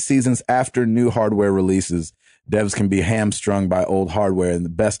 holiday seasons after new hardware releases, devs can be hamstrung by old hardware, and the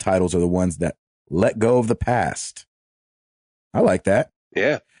best titles are the ones that let go of the past. I like that.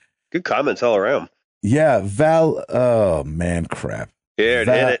 Yeah. Good comments all around. Yeah. Oh, man, crap. Here,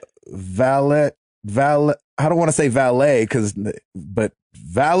 hit it. Valet. I don't want to say valet but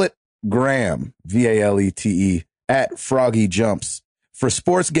Valet Graham, VALETE at Froggy Jumps for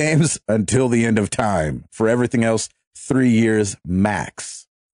sports games until the end of time. For everything else, 3 years max.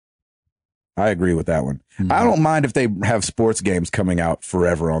 I agree with that one. Mm-hmm. I don't mind if they have sports games coming out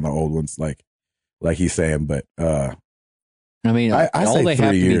forever on the old ones, like he's saying, but I mean, I all they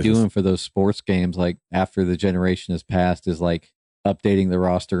have to years. be doing for those sports games, like after the generation has passed, is like updating the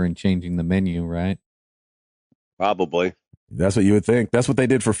roster and changing the menu, right? Probably. That's what you would think. That's what they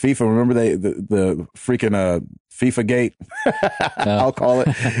did for FIFA. Remember the freaking FIFA gate? I'll call it.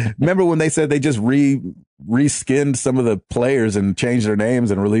 Remember when they said they just reskinned some of the players and changed their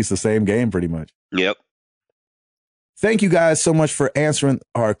names and released the same game pretty much? Yep. Thank you guys so much for answering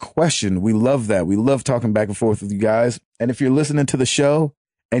our question. We love that. We love talking back and forth with you guys. And if you're listening to the show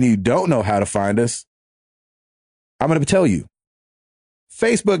and you don't know how to find us, I'm going to tell you.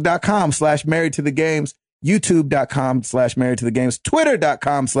 Facebook.com/married to the games, YouTube.com/married to the games,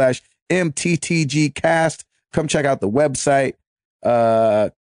 Twitter.com/MTTGcast. Come check out the website.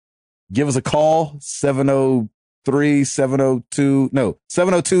 Give us a call,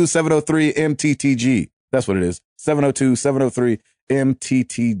 702-703-MTTG. That's what it is.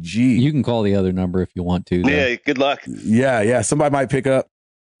 702-703-MTTG. You can call the other number if you want to, though. Yeah, good luck. Yeah. Somebody might pick up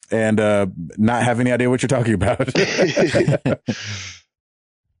and not have any idea what you're talking about.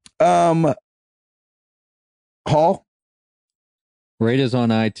 Hall? Rate us on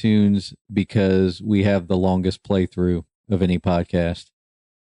iTunes because we have the longest playthrough of any podcast.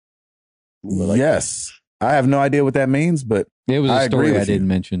 Yes. I have no idea what that means, but it was a story I didn't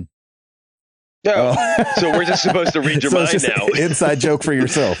mention. No, so we're just supposed to read your mind now. Inside joke for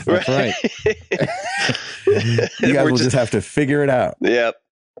yourself. That's right. You guys will just have to figure it out. Yep.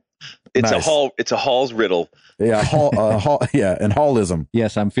 It's nice. It's a Hall's riddle. Yeah, and Hallism.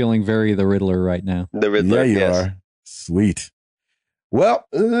 Yes, I'm feeling very the Riddler right now. The Riddler. Yeah, you are. Sweet. Well,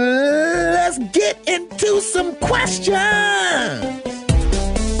 let's get into some questions.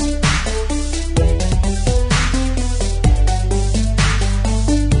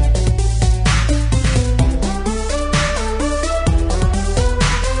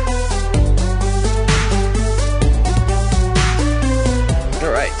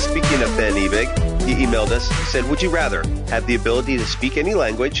 Speaking of Ben Ebig, he emailed us, he said, would you rather have the ability to speak any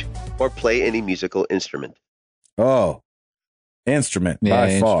language or play any musical instrument? Oh, instrument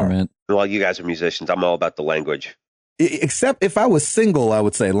by far. Well, you guys are musicians. I'm all about the language. Except if I was single, I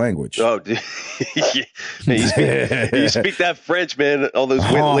would say language. Oh, dude. you speak that French, man. All those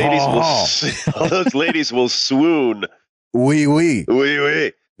ladies will swoon. Oui, oui. Oui,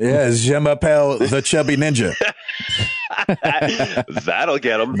 oui. Yes, je m'appelle the Chubby Ninja. That'll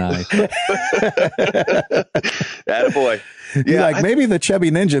get him. Nice. Attaboy. Yeah, like maybe the Chubby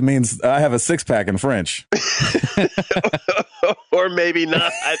Ninja means I have a six-pack in French. Or maybe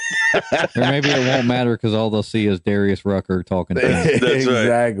not. Or maybe it won't matter because all they'll see is Darius Rucker talking to him. That's right.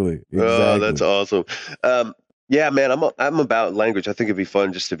 Exactly. Oh, that's awesome. Yeah, man, I'm about language. I think it'd be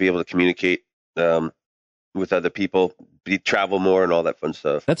fun just to be able to communicate with other people, travel more and all that fun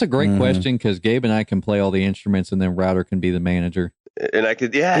stuff. That's a great question because Gabe and I can play all the instruments and then Router can be the manager. And I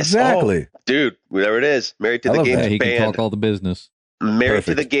could, yes. Exactly. Oh, dude, whatever it is. Married to the Games he band. Can talk all the business. Married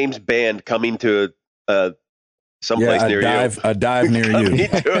to the Games band coming to someplace near you. A dive near you.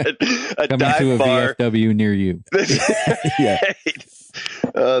 Coming to a VFW near you. Yeah.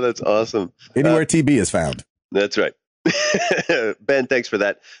 Oh, that's awesome. Anywhere TB is found. That's right. Ben, thanks for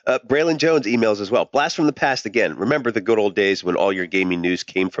that. Braylon Jones emails as well. Blast from the past again. Remember the good old days when all your gaming news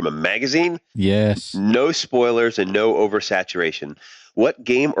came from a magazine? Yes. No spoilers and no oversaturation. What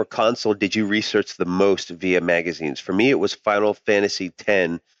game or console did you research the most via magazines? For me, it was Final Fantasy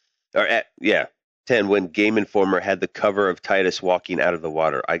X, 10, when Game Informer had the cover of Titus walking out of the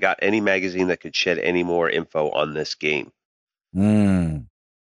water. I got any magazine that could shed any more info on this game.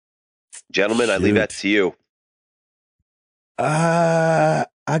 Gentlemen, I leave that to you. I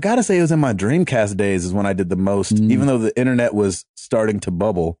gotta say it was in my Dreamcast days is when I did the most, even though the internet was starting to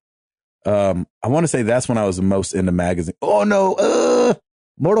bubble. I want to say that's when I was the most into magazine. Oh no,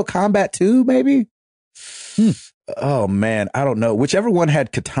 Mortal Kombat 2, maybe? Oh man, I don't know. Whichever one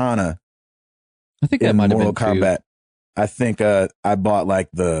had Katana. I think that might have been Mortal Kombat. I think I bought like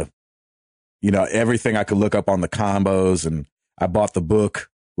everything I could look up on the combos, and I bought the book,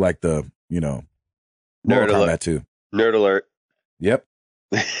 like Mortal Kombat 2. Nerd alert. Yep.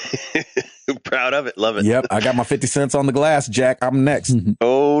 Proud of it. Love it. Yep. I got my 50 cents on the glass, Jack. I'm next.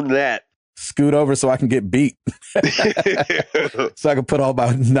 Own that. Scoot over so I can get beat. So I can put all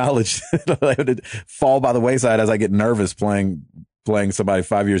my knowledge fall by the wayside as I get nervous playing playing somebody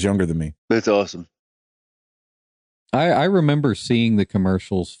 5 years younger than me. That's awesome. I remember seeing the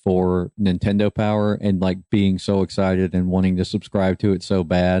commercials for Nintendo Power and like being so excited and wanting to subscribe to it so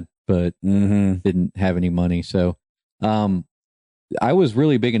bad, but didn't have any money. So, I was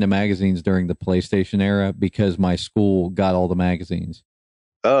really big into magazines during the PlayStation era because my school got all the magazines.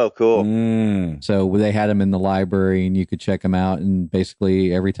 Oh, cool. So they had them in the library and you could check them out. And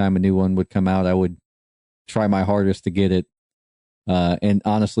basically every time a new one would come out, I would try my hardest to get it. And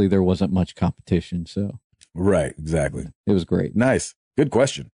honestly, there wasn't much competition. So. Right, exactly. It was great. Nice. Good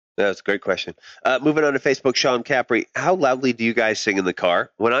question. That's a great question. Moving on to Facebook, Sean Capri. How loudly do you guys sing in the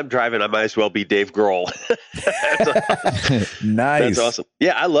car? When I'm driving, I might as well be Dave Grohl. Nice. That's awesome.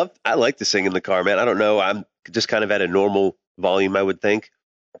 Yeah, I like to sing in the car, man. I don't know. I'm just kind of at a normal volume, I would think.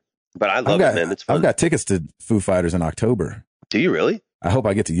 But I love it, man. It's fun. I've got tickets to Foo Fighters in October. Do you really? I hope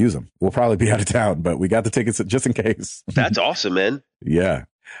I get to use them. We'll probably be out of town, but we got the tickets just in case. That's awesome, man. Yeah.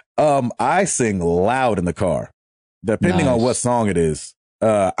 I sing loud in the car, depending on what song it is.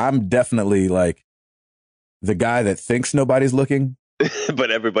 I'm definitely like the guy that thinks nobody's looking, but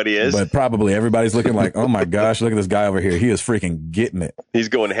everybody is. But probably everybody's looking like, oh my gosh, look at this guy over here. He is freaking getting it. He's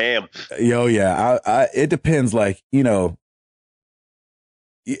going ham. Yo, yeah. It depends. Like, you know,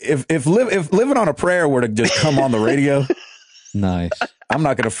 if Living on a Prayer were to just come on the radio, nice. I'm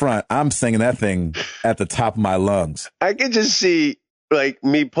not going to front. I'm singing that thing at the top of my lungs. I can just see like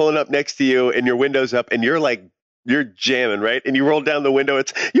me pulling up next to you and your window's up and you're jamming, right? And you roll down the window.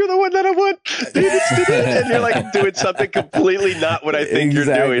 You're the one that I want. And you're like doing something completely not what I think you're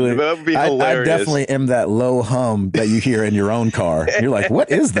doing. That would be hilarious. I definitely am that low hum that you hear in your own car. You're like, what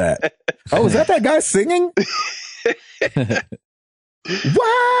is that? Oh, is that guy singing?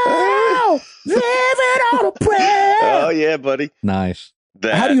 Wow! Living on a Prayer. Oh, yeah, buddy. Nice.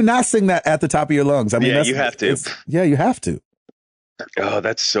 How do you not sing that at the top of your lungs? I mean, yeah, you have to. Yeah, you have to. Oh,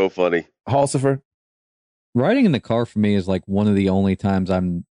 that's so funny. Halsifer? Riding in the car for me is like one of the only times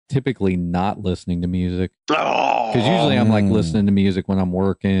I'm typically not listening to music. Oh, because usually I'm like listening to music when I'm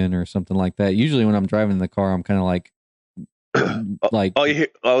working or something like that. Usually when I'm driving in the car, I'm kind of like all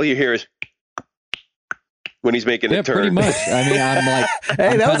you hear is when he's making a turn. Pretty much. I mean, I'm like,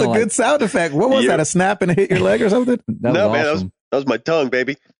 hey, that was a good sound effect. What was that? A snap and it hit your leg or something? That was awesome. That was my tongue,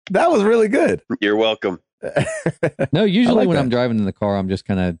 baby. That was really good. You're welcome. No, usually when I'm driving in the car, I'm just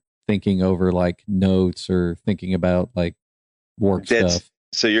kind of thinking over like notes or thinking about like work stuff.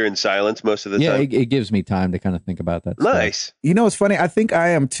 So you're in silence most of the time? Yeah, it gives me time to kind of think about that Nice. stuff. You know, it's funny. I think I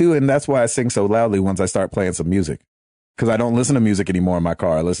am too, and that's why I sing so loudly once I start playing some music. Because I don't listen to music anymore in my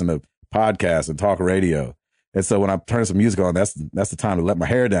car. I listen to podcasts and talk radio. And so when I turn some music on, that's the time to let my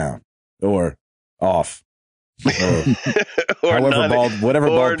hair down or off. Or whatever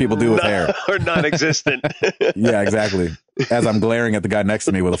bald people do with hair. Or non-existent. Yeah, exactly. As I'm glaring at the guy next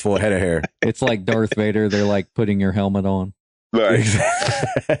to me with a full head of hair. It's like Darth Vader. They're like putting your helmet on. Right.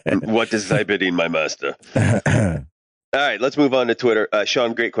 What is thy bidding, my master? All right, let's move on to Twitter.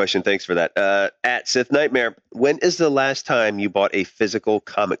 Sean, great question. Thanks for that. At Sith Nightmare, when is the last time you bought a physical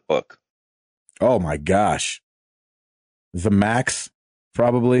comic book? Oh my gosh. The Max,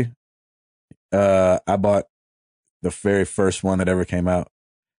 probably. I bought the very first one that ever came out.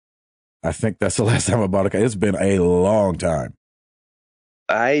 I think that's the last time I bought a. It's been a long time.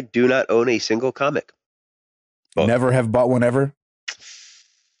 I do not own a single comic. Both. Never have bought one ever?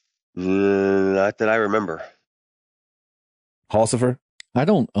 Not that I remember. Halsifer? I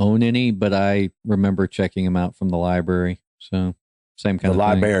don't own any, but I remember checking them out from the library. So same kind of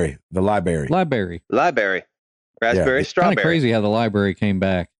thing. The library. Raspberry, strawberry. Kind of crazy how the library came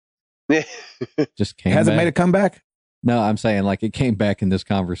back. Just came Has back. It made a comeback? No, I'm saying like it came back in this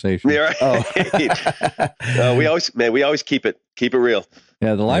conversation. Yeah, right. Oh. We always keep it real.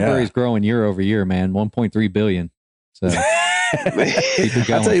 Yeah, the library's growing year over year, man. 1.3 billion. So keep it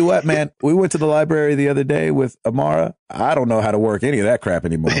going. I'll tell you what, man. We went to the library the other day with Amara. I don't know how to work any of that crap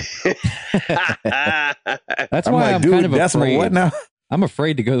anymore. That's why I'm kind of afraid. What now? I'm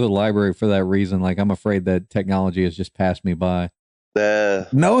afraid to go to the library for that reason. Like I'm afraid that technology has just passed me by.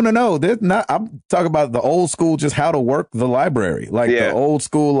 No. There's not. I'm talking about the old school, just how to work the library, like the old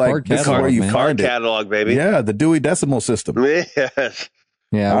school, like card this catalog, is where you man. find card catalog, baby. Yeah, the Dewey Decimal System. Yes.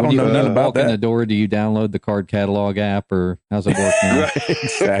 Yeah, I don't know nothing about walk in the door, do you download the card catalog app, or how's it work now? Right.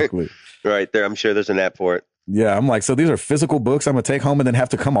 Exactly. Right there, I'm sure there's an app for it. Yeah, I'm like, so these are physical books I'm gonna take home and then have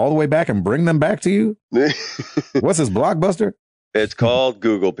to come all the way back and bring them back to you? What's this, Blockbuster? It's called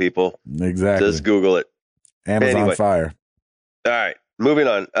Google, people. Exactly. Just Google it. Amazon Fire. All right. Moving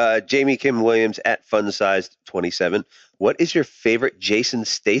on. Jamie Kim Williams at Funsized27. what is your favorite Jason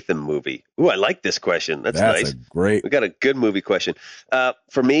Statham movie? Ooh, I like this question. That's nice. Great. We got a good movie question.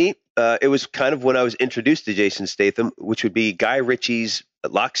 For me, it was kind of when I was introduced to Jason Statham, which would be Guy Ritchie's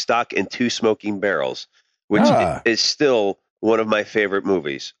Lock, Stock, and Two Smoking Barrels, which is still one of my favorite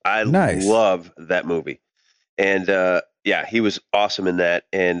movies. I love that movie. And yeah, he was awesome in that.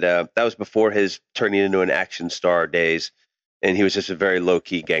 And that was before his turning into an action star days. And he was just a very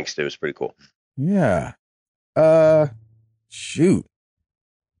low-key gangster. It was pretty cool. Yeah. Shoot.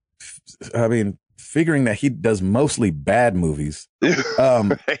 I mean, figuring that he does mostly bad movies.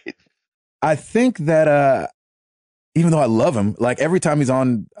 Right. I think that even though I love him, like every time he's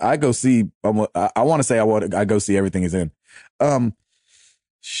on, I go see. I want to say I go see everything he's in.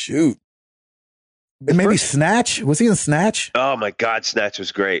 Shoot. Maybe Snatch. Was he in Snatch? Oh my God, Snatch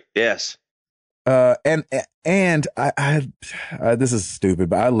was great. Yes. And I this is stupid,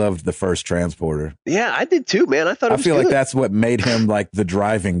 but I loved the first Transporter. Yeah, I did too, man. I thought it was I feel good. like that's what made him like the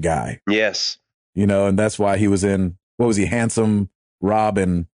driving guy. Yes. You know, and that's why he was in, what was he, Handsome Rob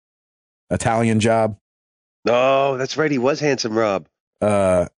and Italian Job? Oh, that's right. He was Handsome Rob.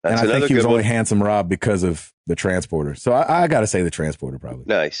 And I think he was only Handsome Rob because of the Transporter. So I got to say the Transporter probably.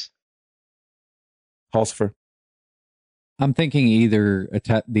 Nice. Hulsifer. I'm thinking either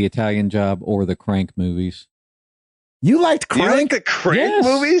the Italian Job or the Crank movies. You liked Crank? You like the Crank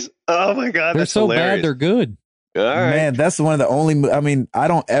movies? Oh my God, they're that's so hilarious. bad they're good. All right. Man, that's one of the only. I mean, I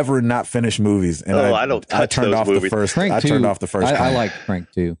don't ever not finish movies, and I don't touch I turned those off movies. the first. Crank I 2, turned off the first. I like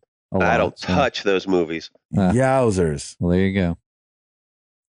Crank 2. I don't touch those movies. Yowzers! Well, there you go.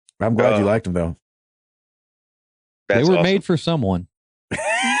 I'm glad you liked them though. They were made for someone.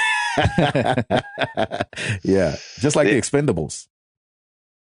 Yeah, just like the Expendables.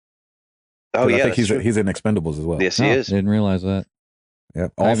 Oh yeah, I think he's in Expendables as well. Yes, he is. Didn't realize that.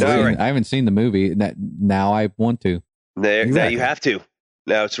 Yep. I haven't seen the movie. Now I want to. Now you have to.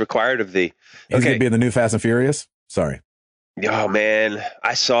 Now it's required of thee. He's gonna be in the new Fast and Furious. Sorry. Oh man,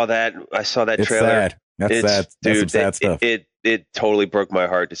 I saw that. It's trailer. Sad. That's sad. That's some Dude, sad stuff. It totally broke my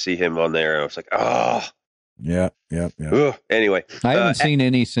heart to see him on there. I was like, oh. Yeah. Ugh. Anyway, I haven't seen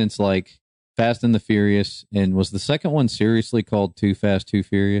any since like Fast and the Furious, and was the second one seriously called Too Fast, Too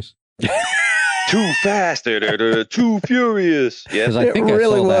Furious? Too fast, too furious. Yeah, because I think I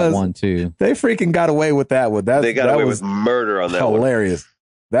saw that one too. They freaking got away with that one. They got away with murder on that one. Hilarious.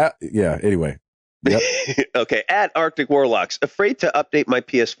 Anyway. Yep. Okay, at Arctic Warlocks, afraid to update my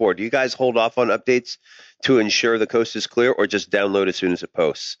PS4. Do you guys hold off on updates to ensure the coast is clear, or just download as soon as it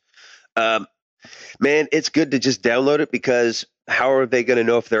posts? Man, it's good to just download it, because how are they going to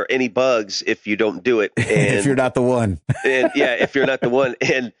know if there are any bugs if you don't do it? And, if you're not the one. And yeah, if you're not the one.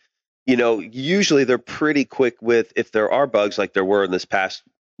 And you know, usually they're pretty quick with, if there are bugs like there were in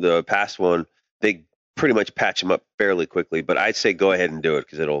the past one, they pretty much patch them up fairly quickly. But I'd say go ahead and do it,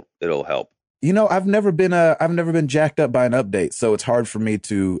 because it'll help. You know, I've never been jacked up by an update, so it's hard for me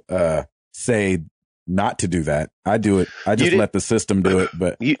to say not to do that. I do it. I just let the system do it.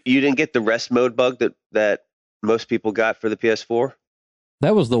 But you didn't get the rest mode bug that most people got for the PS4?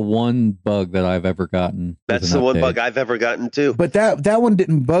 That was the one bug that I've ever gotten. That's the one bug I've ever gotten too. But that one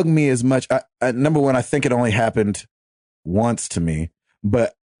didn't bug me as much. Number one, I think it only happened once to me.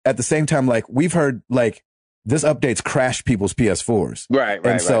 But at the same time, like, we've heard like this update's crashed people's PS4s. Right.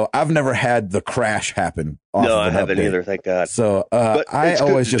 And so I've never had the crash happen. No, I haven't either. Thank God. So I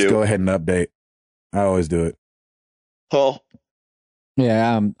always just go ahead and update. I always do it. Paul.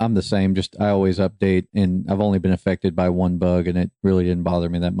 Yeah, I'm the same. Just I always update, and I've only been affected by one bug, and it really didn't bother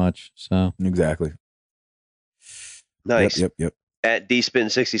me that much. So exactly. Nice. Yep. At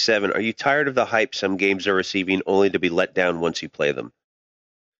DSpin67, are you tired of the hype some games are receiving only to be let down once you play them?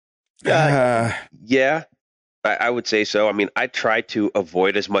 Yeah, I would say so. I mean, I try to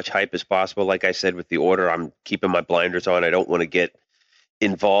avoid as much hype as possible. Like I said with The Order, I'm keeping my blinders on. I don't want to get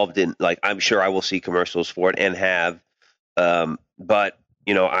involved in, like, I'm sure I will see commercials for it and have. But,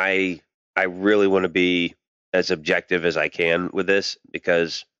 you know, I really want to be as objective as I can with this,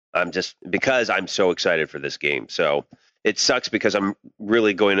 because I'm so excited for this game. So it sucks because I'm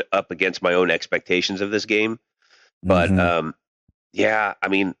really going up against my own expectations of this game. But, yeah, I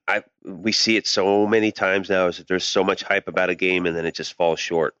mean, we see it so many times now, is that there's so much hype about a game and then it just falls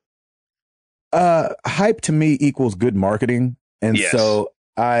short. Hype to me equals good marketing. And so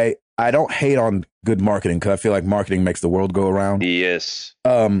I don't hate on good marketing, because I feel like marketing makes the world go around. Yes.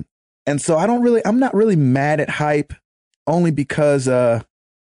 And so I'm not really mad at hype, only because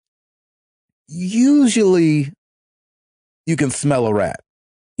usually you can smell a rat.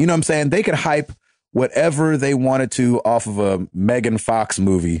 You know what I'm saying? They could hype whatever they wanted to off of a Megan Fox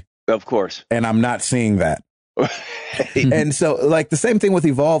movie. Of course. And I'm not seeing that. And so, like, the same thing with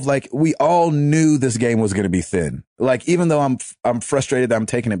Evolve. Like, we all knew this game was going to be thin. Like, even though I'm frustrated that I'm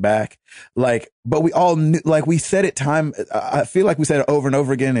taking it back, like, but we all knew, like, we said it I feel like we said it over and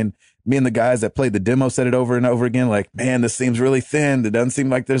over again. And me and the guys that played the demo said it over and over again. Like, man, this seems really thin. It doesn't seem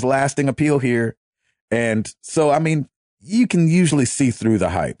like there's lasting appeal here. And so, I mean, you can usually see through the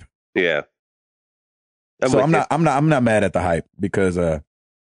hype. Yeah. I'm not mad at the hype because, it's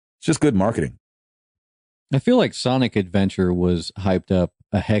just good marketing. I feel like Sonic Adventure was hyped up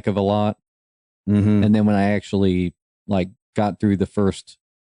a heck of a lot. Mm-hmm. And then when I actually like got through the first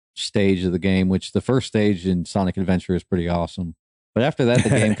stage of the game, which the first stage in Sonic Adventure is pretty awesome. But after that, the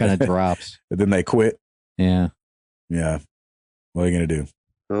game kind of drops. And then they quit. Yeah. Yeah. What are you going to do?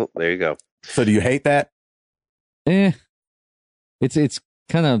 Oh, there you go. So do you hate that? It's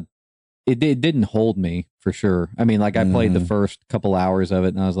kind of, it didn't hold me for sure. I mean, like I played the first couple hours of it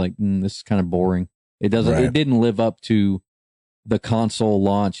and I was like, this is kind of boring. It didn't live up to the console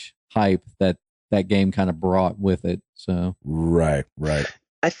launch hype that game kind of brought with it. So right.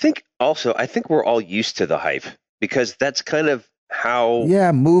 I think we're all used to the hype because that's kind of how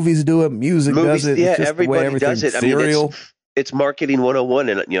movies do it, music does it. Yeah, it's just everybody does it. Cereal. I mean, it's marketing 101,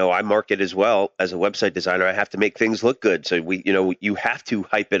 and I market as well as a website designer. I have to make things look good, so you have to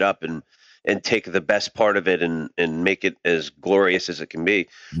hype it up and take the best part of it and make it as glorious as it can be.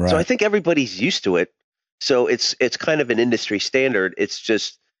 Right. So I think everybody's used to it. So it's kind of an industry standard. It's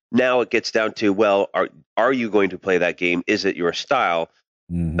just now it gets down to, well, are you going to play that game? Is it your style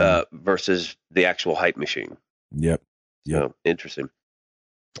versus the actual hype machine? Yep. So interesting.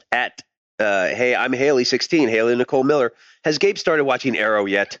 Hey, I'm Haley16, Haley Nicole Miller. Has Gabe started watching Arrow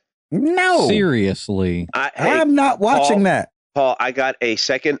yet? No. Seriously. I'm not watching that. Paul, I got a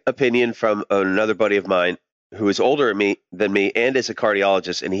second opinion from another buddy of mine who is older than me and is a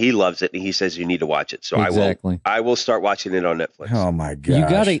cardiologist, and he loves it, and he says you need to watch it. So exactly. I will start watching it on Netflix. Oh my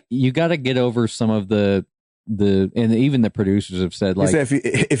gosh. You gotta get over some of the and even the producers have said, like,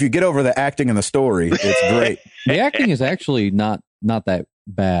 if you get over the acting and the story, it's great. The acting is actually not that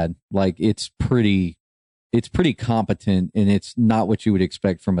bad. Like it's pretty competent, and it's not what you would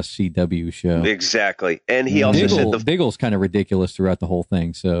expect from a CW show. Exactly. And he also said Diggle's kind of ridiculous throughout the whole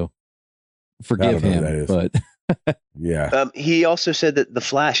thing, so forgive him. But yeah. He also said that The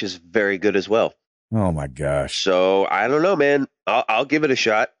Flash is very good as well. Oh my gosh. So I don't know, man. I'll give it a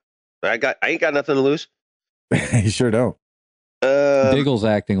shot. I ain't got nothing to lose. You sure don't. Diggle's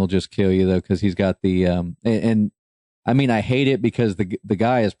acting will just kill you though, because he's got the and I mean, I hate it because the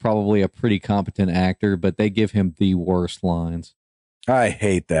guy is probably a pretty competent actor, but they give him the worst lines. I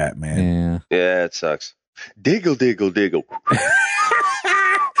hate that, man. Yeah, it sucks. Diggle, diggle, diggle.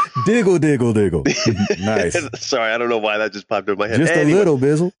 Diggle, diggle, diggle. Nice. Sorry, I don't know why that just popped in my head. Just a little,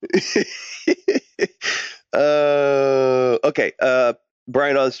 Bizzle. Okay.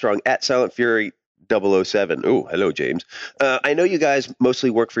 Brian Armstrong at Silent Fury 007. Oh, hello, James. I know you guys mostly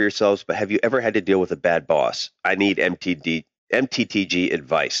work for yourselves, but have you ever had to deal with a bad boss? I need MTTG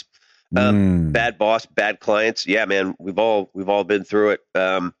advice. Bad boss, bad clients. Yeah, man, we've all been through it.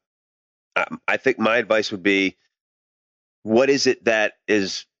 I think my advice would be, what is it that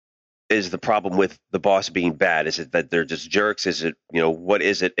is the problem with the boss being bad? Is it that they're just jerks? Is it, what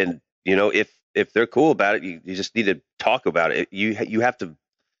is it? And, if they're cool about it, you just need to talk about it. You have to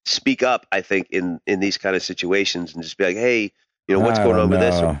speak up, I think, in these kind of situations and just be like, hey, what's going on with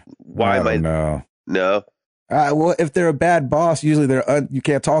this? Or why am I? No. Well, if they're a bad boss, usually you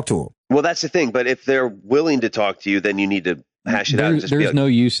can't talk to them. Well, that's the thing. But if they're willing to talk to you, then you need to hash it out. There's no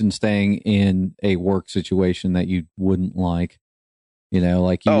use in staying in a work situation that you wouldn't like.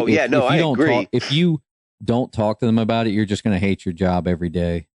 Like you. I agree. If you don't talk to them about it, you're just going to hate your job every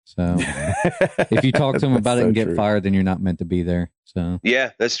day. So if you talk to them about it and get fired, then you're not meant to be there. So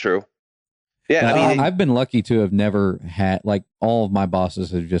yeah, that's true. Yeah, I mean, I've been lucky to have never had, like, all of my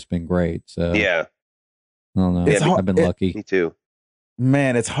bosses have just been great. So yeah, I don't know. I've been lucky. Me too.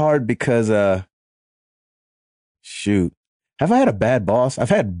 Man, it's hard because shoot, have I had a bad boss? I've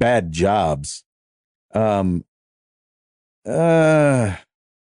had bad jobs. Listen,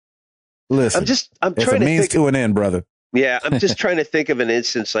 I'm it's trying a means to an end, brother. Yeah, I'm just trying to think of an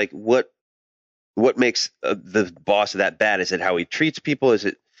instance, like what makes the boss that bad? Is it how he treats people? Is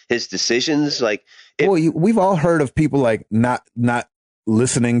it his decisions? Like, we've all heard of people like not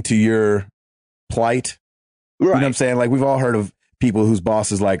listening to your plight. Right. You know what I'm saying? Like, we've all heard of people whose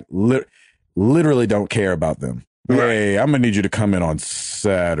bosses like literally don't care about them. Right. Hey, I'm gonna need you to come in on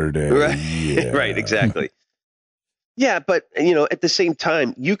Saturday. Right. Yeah. Right. Exactly. Yeah, but at the same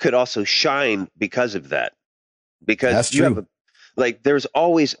time, you could also shine because of that. Because you have like there's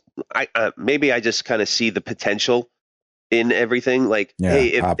always, maybe I just kind of see the potential in everything. Like, Yeah, hey,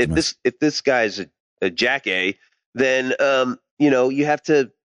 if optimist. this guy's a jack A, then you have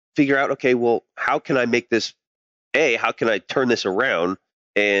to figure out, okay, well, how can I make this how can I turn this around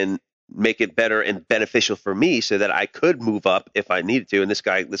and make it better and beneficial for me so that I could move up if I needed to, and this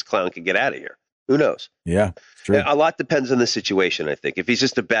clown can get out of here. Who knows? Yeah, it's true. A lot depends on the situation, I think. If he's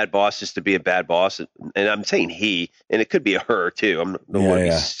just a bad boss, just to be a bad boss, and I'm saying he, and it could be a her too. I'm not want to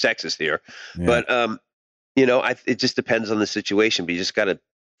be sexist here, but it just depends on the situation. But you just got to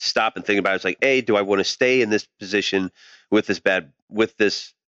stop and think about it. It's like, hey, do I want to stay in this position with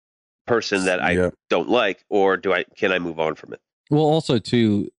this person that I don't like, or can I move on from it? Well, also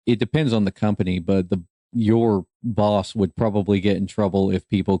too, it depends on the company, but your boss would probably get in trouble if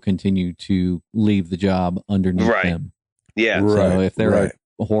people continue to leave the job underneath them. Yeah. So if they're a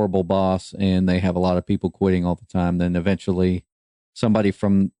horrible boss and they have a lot of people quitting all the time, then eventually somebody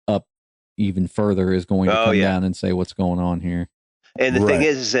from up even further is going to come down and say, what's going on here? And the thing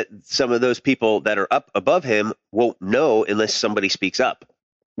is that some of those people that are up above him won't know unless somebody speaks up,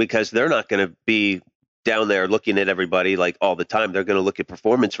 because they're not going to be down there looking at everybody like all the time. They're going to look at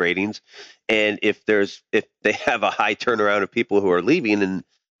performance ratings. And if they have a high turnaround of people who are leaving, and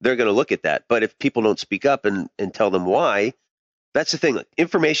they're going to look at that. But if people don't speak up and tell them why, that's the thing. Like,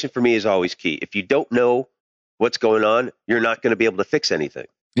 information for me is always key. If you don't know what's going on, you're not going to be able to fix anything.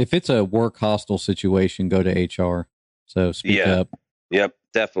 If it's a work hostile situation, go to HR. So speak up. Yep,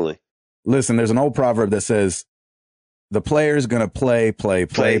 definitely. Listen, there's an old proverb that says, the player's going to play. The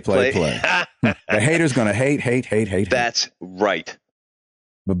hater's going to hate. That's right.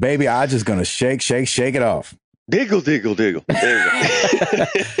 But baby, I just going to shake it off. Diggle. There you go.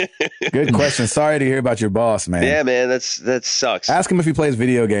 Good question. Sorry to hear about your boss, man. Yeah, man, that sucks. Ask him if he plays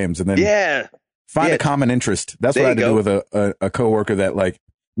video games, and then find a common interest. That's what I had to do with a coworker that, like,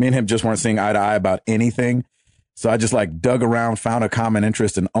 me and him just weren't seeing eye to eye about anything. So I just like dug around, found a common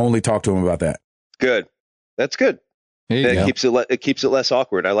interest, and only talked to him about that. Good. That's good. It keeps it less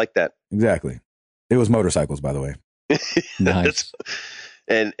awkward. I like that. Exactly. It was motorcycles, by the way. Nice.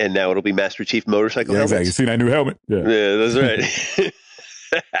 And now it'll be Master Chief motorcycle helmets. Exactly. You see my new helmet? Yeah, that's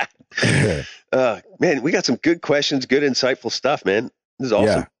right. Man, we got some good questions, good insightful stuff, man. This is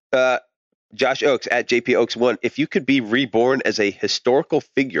awesome. Yeah. Josh Oaks at JP Oaks 1. If you could be reborn as a historical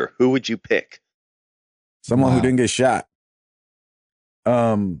figure, who would you pick? Someone who didn't get shot.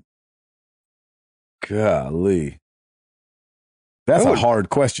 Golly. That's a hard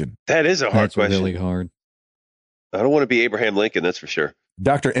question. That is a hard question. Really hard. I don't want to be Abraham Lincoln, that's for sure.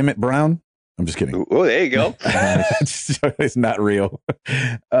 Dr. Emmett Brown? I'm just kidding. Oh, there you go. It's not real.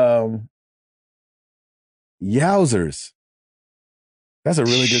 Yowzers. That's a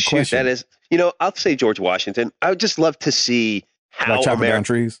really good question. That is, I'll say George Washington. I would just love to see how like chopping down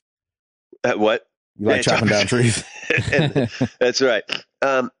trees. What? You like chopping down trees? That's right.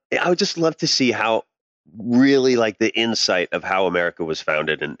 I would just love to see how really like the insight of how America was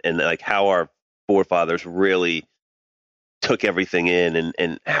founded and like how our forefathers really took everything in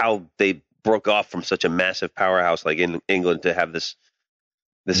and how they broke off from such a massive powerhouse like in England to have these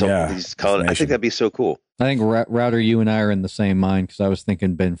colonies. I think that'd be so cool. I think Router, you and I are in the same mind because I was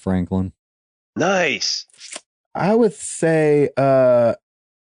thinking Ben Franklin. Nice. I would say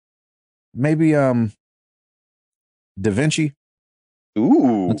maybe Da Vinci.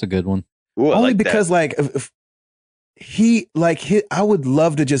 Ooh, that's a good one. Ooh, only because that. I would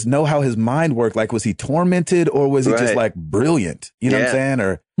love to just know how his mind worked. Like, was he tormented or was he just like brilliant? You know what I'm saying?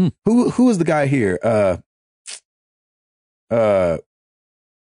 Or who was the guy here?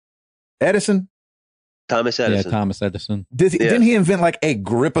 Edison? Thomas Edison. Yeah, Thomas Edison. Didn't he invent like a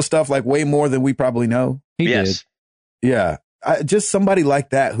grip of stuff like way more than we probably know? He did. Yeah. Just somebody like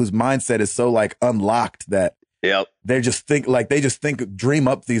that whose mindset is so like unlocked that they just dream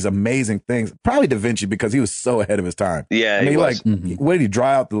up these amazing things. Probably Da Vinci because he was so ahead of his time. Yeah, I mean, what did he draw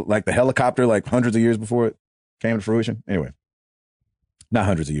out the helicopter like hundreds of years before it came to fruition? Anyway, not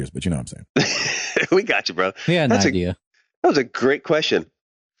hundreds of years, but you know what I'm saying. We got you, bro. Yeah, an idea. That was a great question.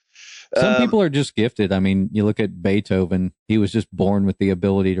 Some people are just gifted. I mean, you look at Beethoven; he was just born with the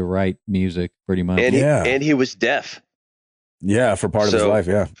ability to write music, pretty much. And he was deaf. Yeah, for part of his life.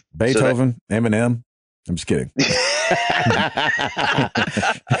 Yeah, Beethoven, Eminem. I'm just kidding.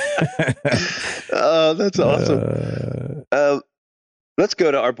 Oh, that's awesome. Let's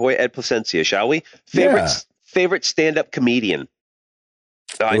go to our boy Ed Placencia, shall we? Favorite stand-up comedian.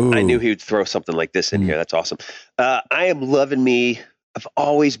 I knew he would throw something like this in here. That's awesome. I am loving me. I've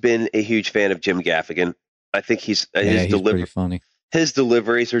always been a huge fan of Jim Gaffigan. I think his delivery pretty funny. His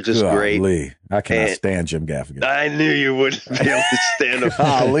deliveries are just great. Lee, I cannot stand Jim Gaffigan. I knew you wouldn't be able to stand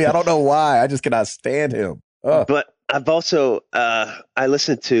him. Lee, I don't know why. I just cannot stand him. But I've also I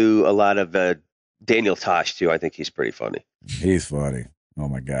listened to a lot of Daniel Tosh too. I think he's pretty funny. He's funny. Oh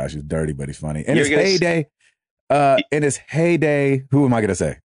my gosh, he's dirty, but he's funny. In his heyday, who am I going to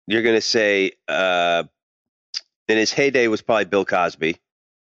say? You're going to say in his heyday was probably Bill Cosby.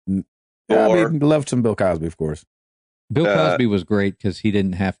 I loved some Bill Cosby, of course. Bill Cosby was great because he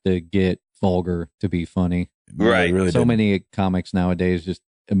didn't have to get vulgar to be so many comics nowadays just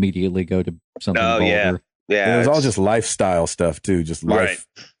immediately go to something vulgar. Yeah, it was all just lifestyle stuff too, just life.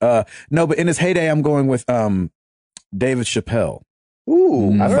 Right. No, but in his heyday, I'm going with David Chappelle.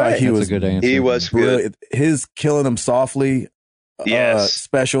 Ooh, I thought he was a good answer. He was good. His Killing Them Softly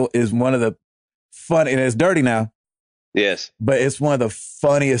special is one of the fun, and it's dirty now. Yes, but it's one of the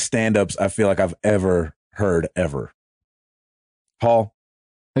funniest stand-ups I feel like I've ever heard ever. Paul,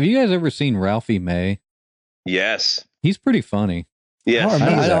 have you guys ever seen Ralphie May? Yes, he's pretty funny. Yes,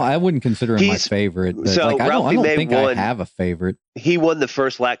 I wouldn't consider him my favorite. But so I don't think I have a favorite. He won the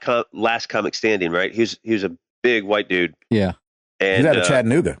first last comic standing, right? He was a big white dude. Yeah, and he's out of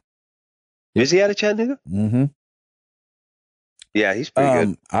Chattanooga. Is he out of Chattanooga? Mm-hmm. Yeah, he's pretty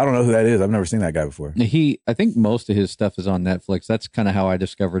good. I don't know who that is. I've never seen that guy before. I think most of his stuff is on Netflix. That's kind of how I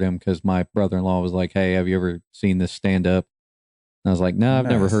discovered him because my brother-in-law was like, "Hey, have you ever seen this stand-up?" And I was like, "No, I've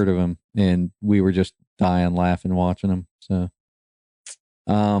never heard of him." And we were just dying laughing watching him. So,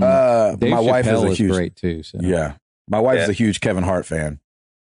 Dave my wife Chappelle is a huge, great too. So. Yeah, my wife is a huge Kevin Hart fan.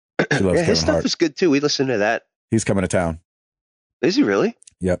 She loves Kevin his stuff Hart. is good too. We listened to that. He's coming to town. Is he really?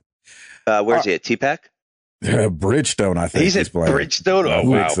 Yep. Where's he at? T-Pack? Bridgestone, I think. He's at Bridgestone? Oh,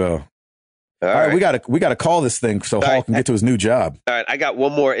 wow. So. All right, we got to call this thing so Hall can get to his new job. All right, I got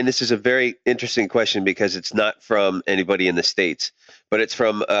one more, and this is a very interesting question because it's not from anybody in the States, but it's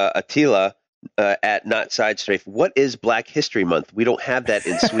from Attila at Not Side Strafe. What is Black History Month? We don't have that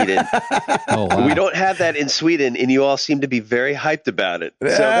in Sweden. Oh, wow. We don't have that in Sweden, and you all seem to be very hyped about it.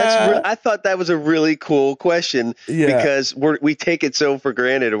 So I thought that was a really cool question because we take it so for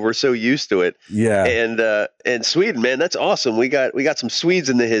granted and we're so used to it. Yeah. And Sweden, man, that's awesome. We got some Swedes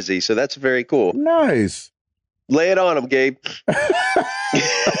in the hizzy, so that's very cool. Nice. Lay it on them, Gabe.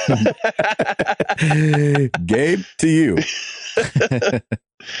 Gabe, to you.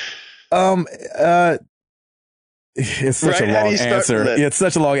 It's such a long answer. It's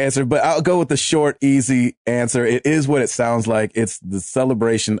such a long answer, but I'll go with the short, easy answer. It is what it sounds like. It's the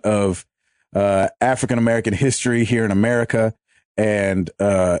celebration of African American history here in America, and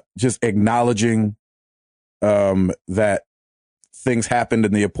just acknowledging that things happened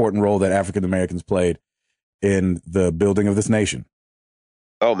and the important role that African Americans played in the building of this nation.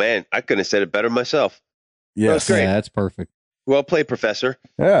 Oh man, I couldn't have said it better myself. Yes, that great. Yeah, that's perfect. Well played, Professor.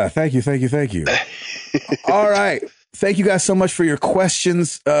 Yeah, thank you. All right. Thank you guys so much for your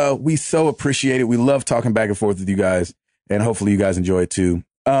questions. We so appreciate it. We love talking back and forth with you guys, and hopefully you guys enjoy it too.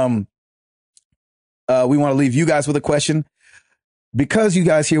 We want to leave you guys with a question. Because you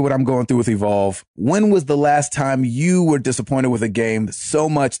guys hear what I'm going through with Evolve, when was the last time you were disappointed with a game so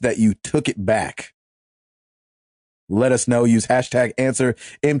much that you took it back? Let us know. Use hashtag answer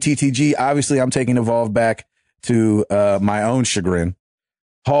MTTG. Obviously, I'm taking Evolve back to my own chagrin.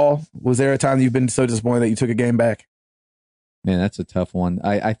 Hall, was there a time you've been so disappointed that you took a game back? Man, that's a tough one.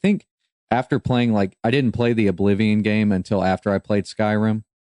 I think after playing, I didn't play the Oblivion game until after I played Skyrim.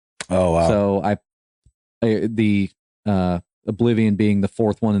 Oh, wow. So the Oblivion being the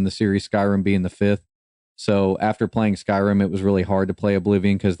fourth one in the series, Skyrim being the fifth. So after playing Skyrim, it was really hard to play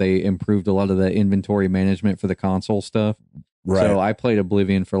Oblivion because they improved a lot of the inventory management for the console stuff. Right. So I played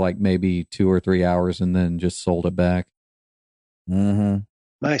Oblivion for maybe 2 or 3 hours and then just sold it back. Mm-hmm.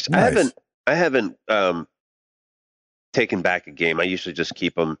 Nice. I haven't taken back a game. I usually just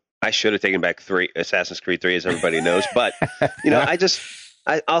keep them. I should have taken back Assassin's Creed 3, as everybody knows, but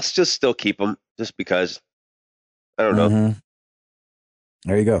I'll just still keep them just because. I don't know. Mm-hmm.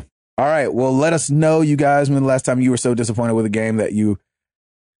 There you go. All right. Well, let us know, you guys, when the last time you were so disappointed with a game that you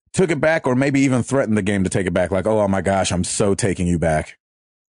took it back, or maybe even threatened the game to take it back. Like, oh my gosh, I'm so taking you back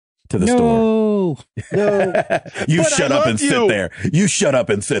to the store. No. You shut up and sit there. You shut up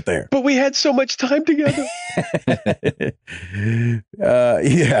and sit there. But we had so much time together.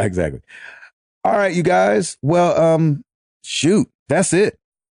 Yeah, exactly. All right, you guys. Well, shoot, that's it.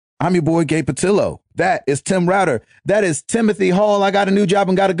 I'm your boy, Gabe Patillo. That is Tim Router. That is Timothy Hall. I got a new job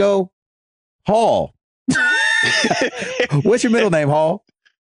and got to go. Hall. What's your middle name, Hall?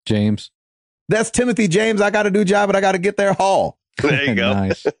 James. That's Timothy James. I got a new job and I got to get there. Hall. There you go.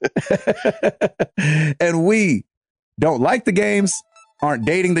 Nice. And we don't like the games, aren't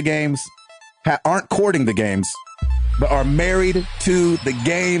dating the games, aren't courting the games, but are married to the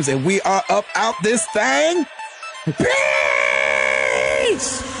games, and we are up out this thing.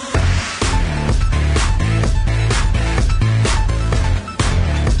 Peace!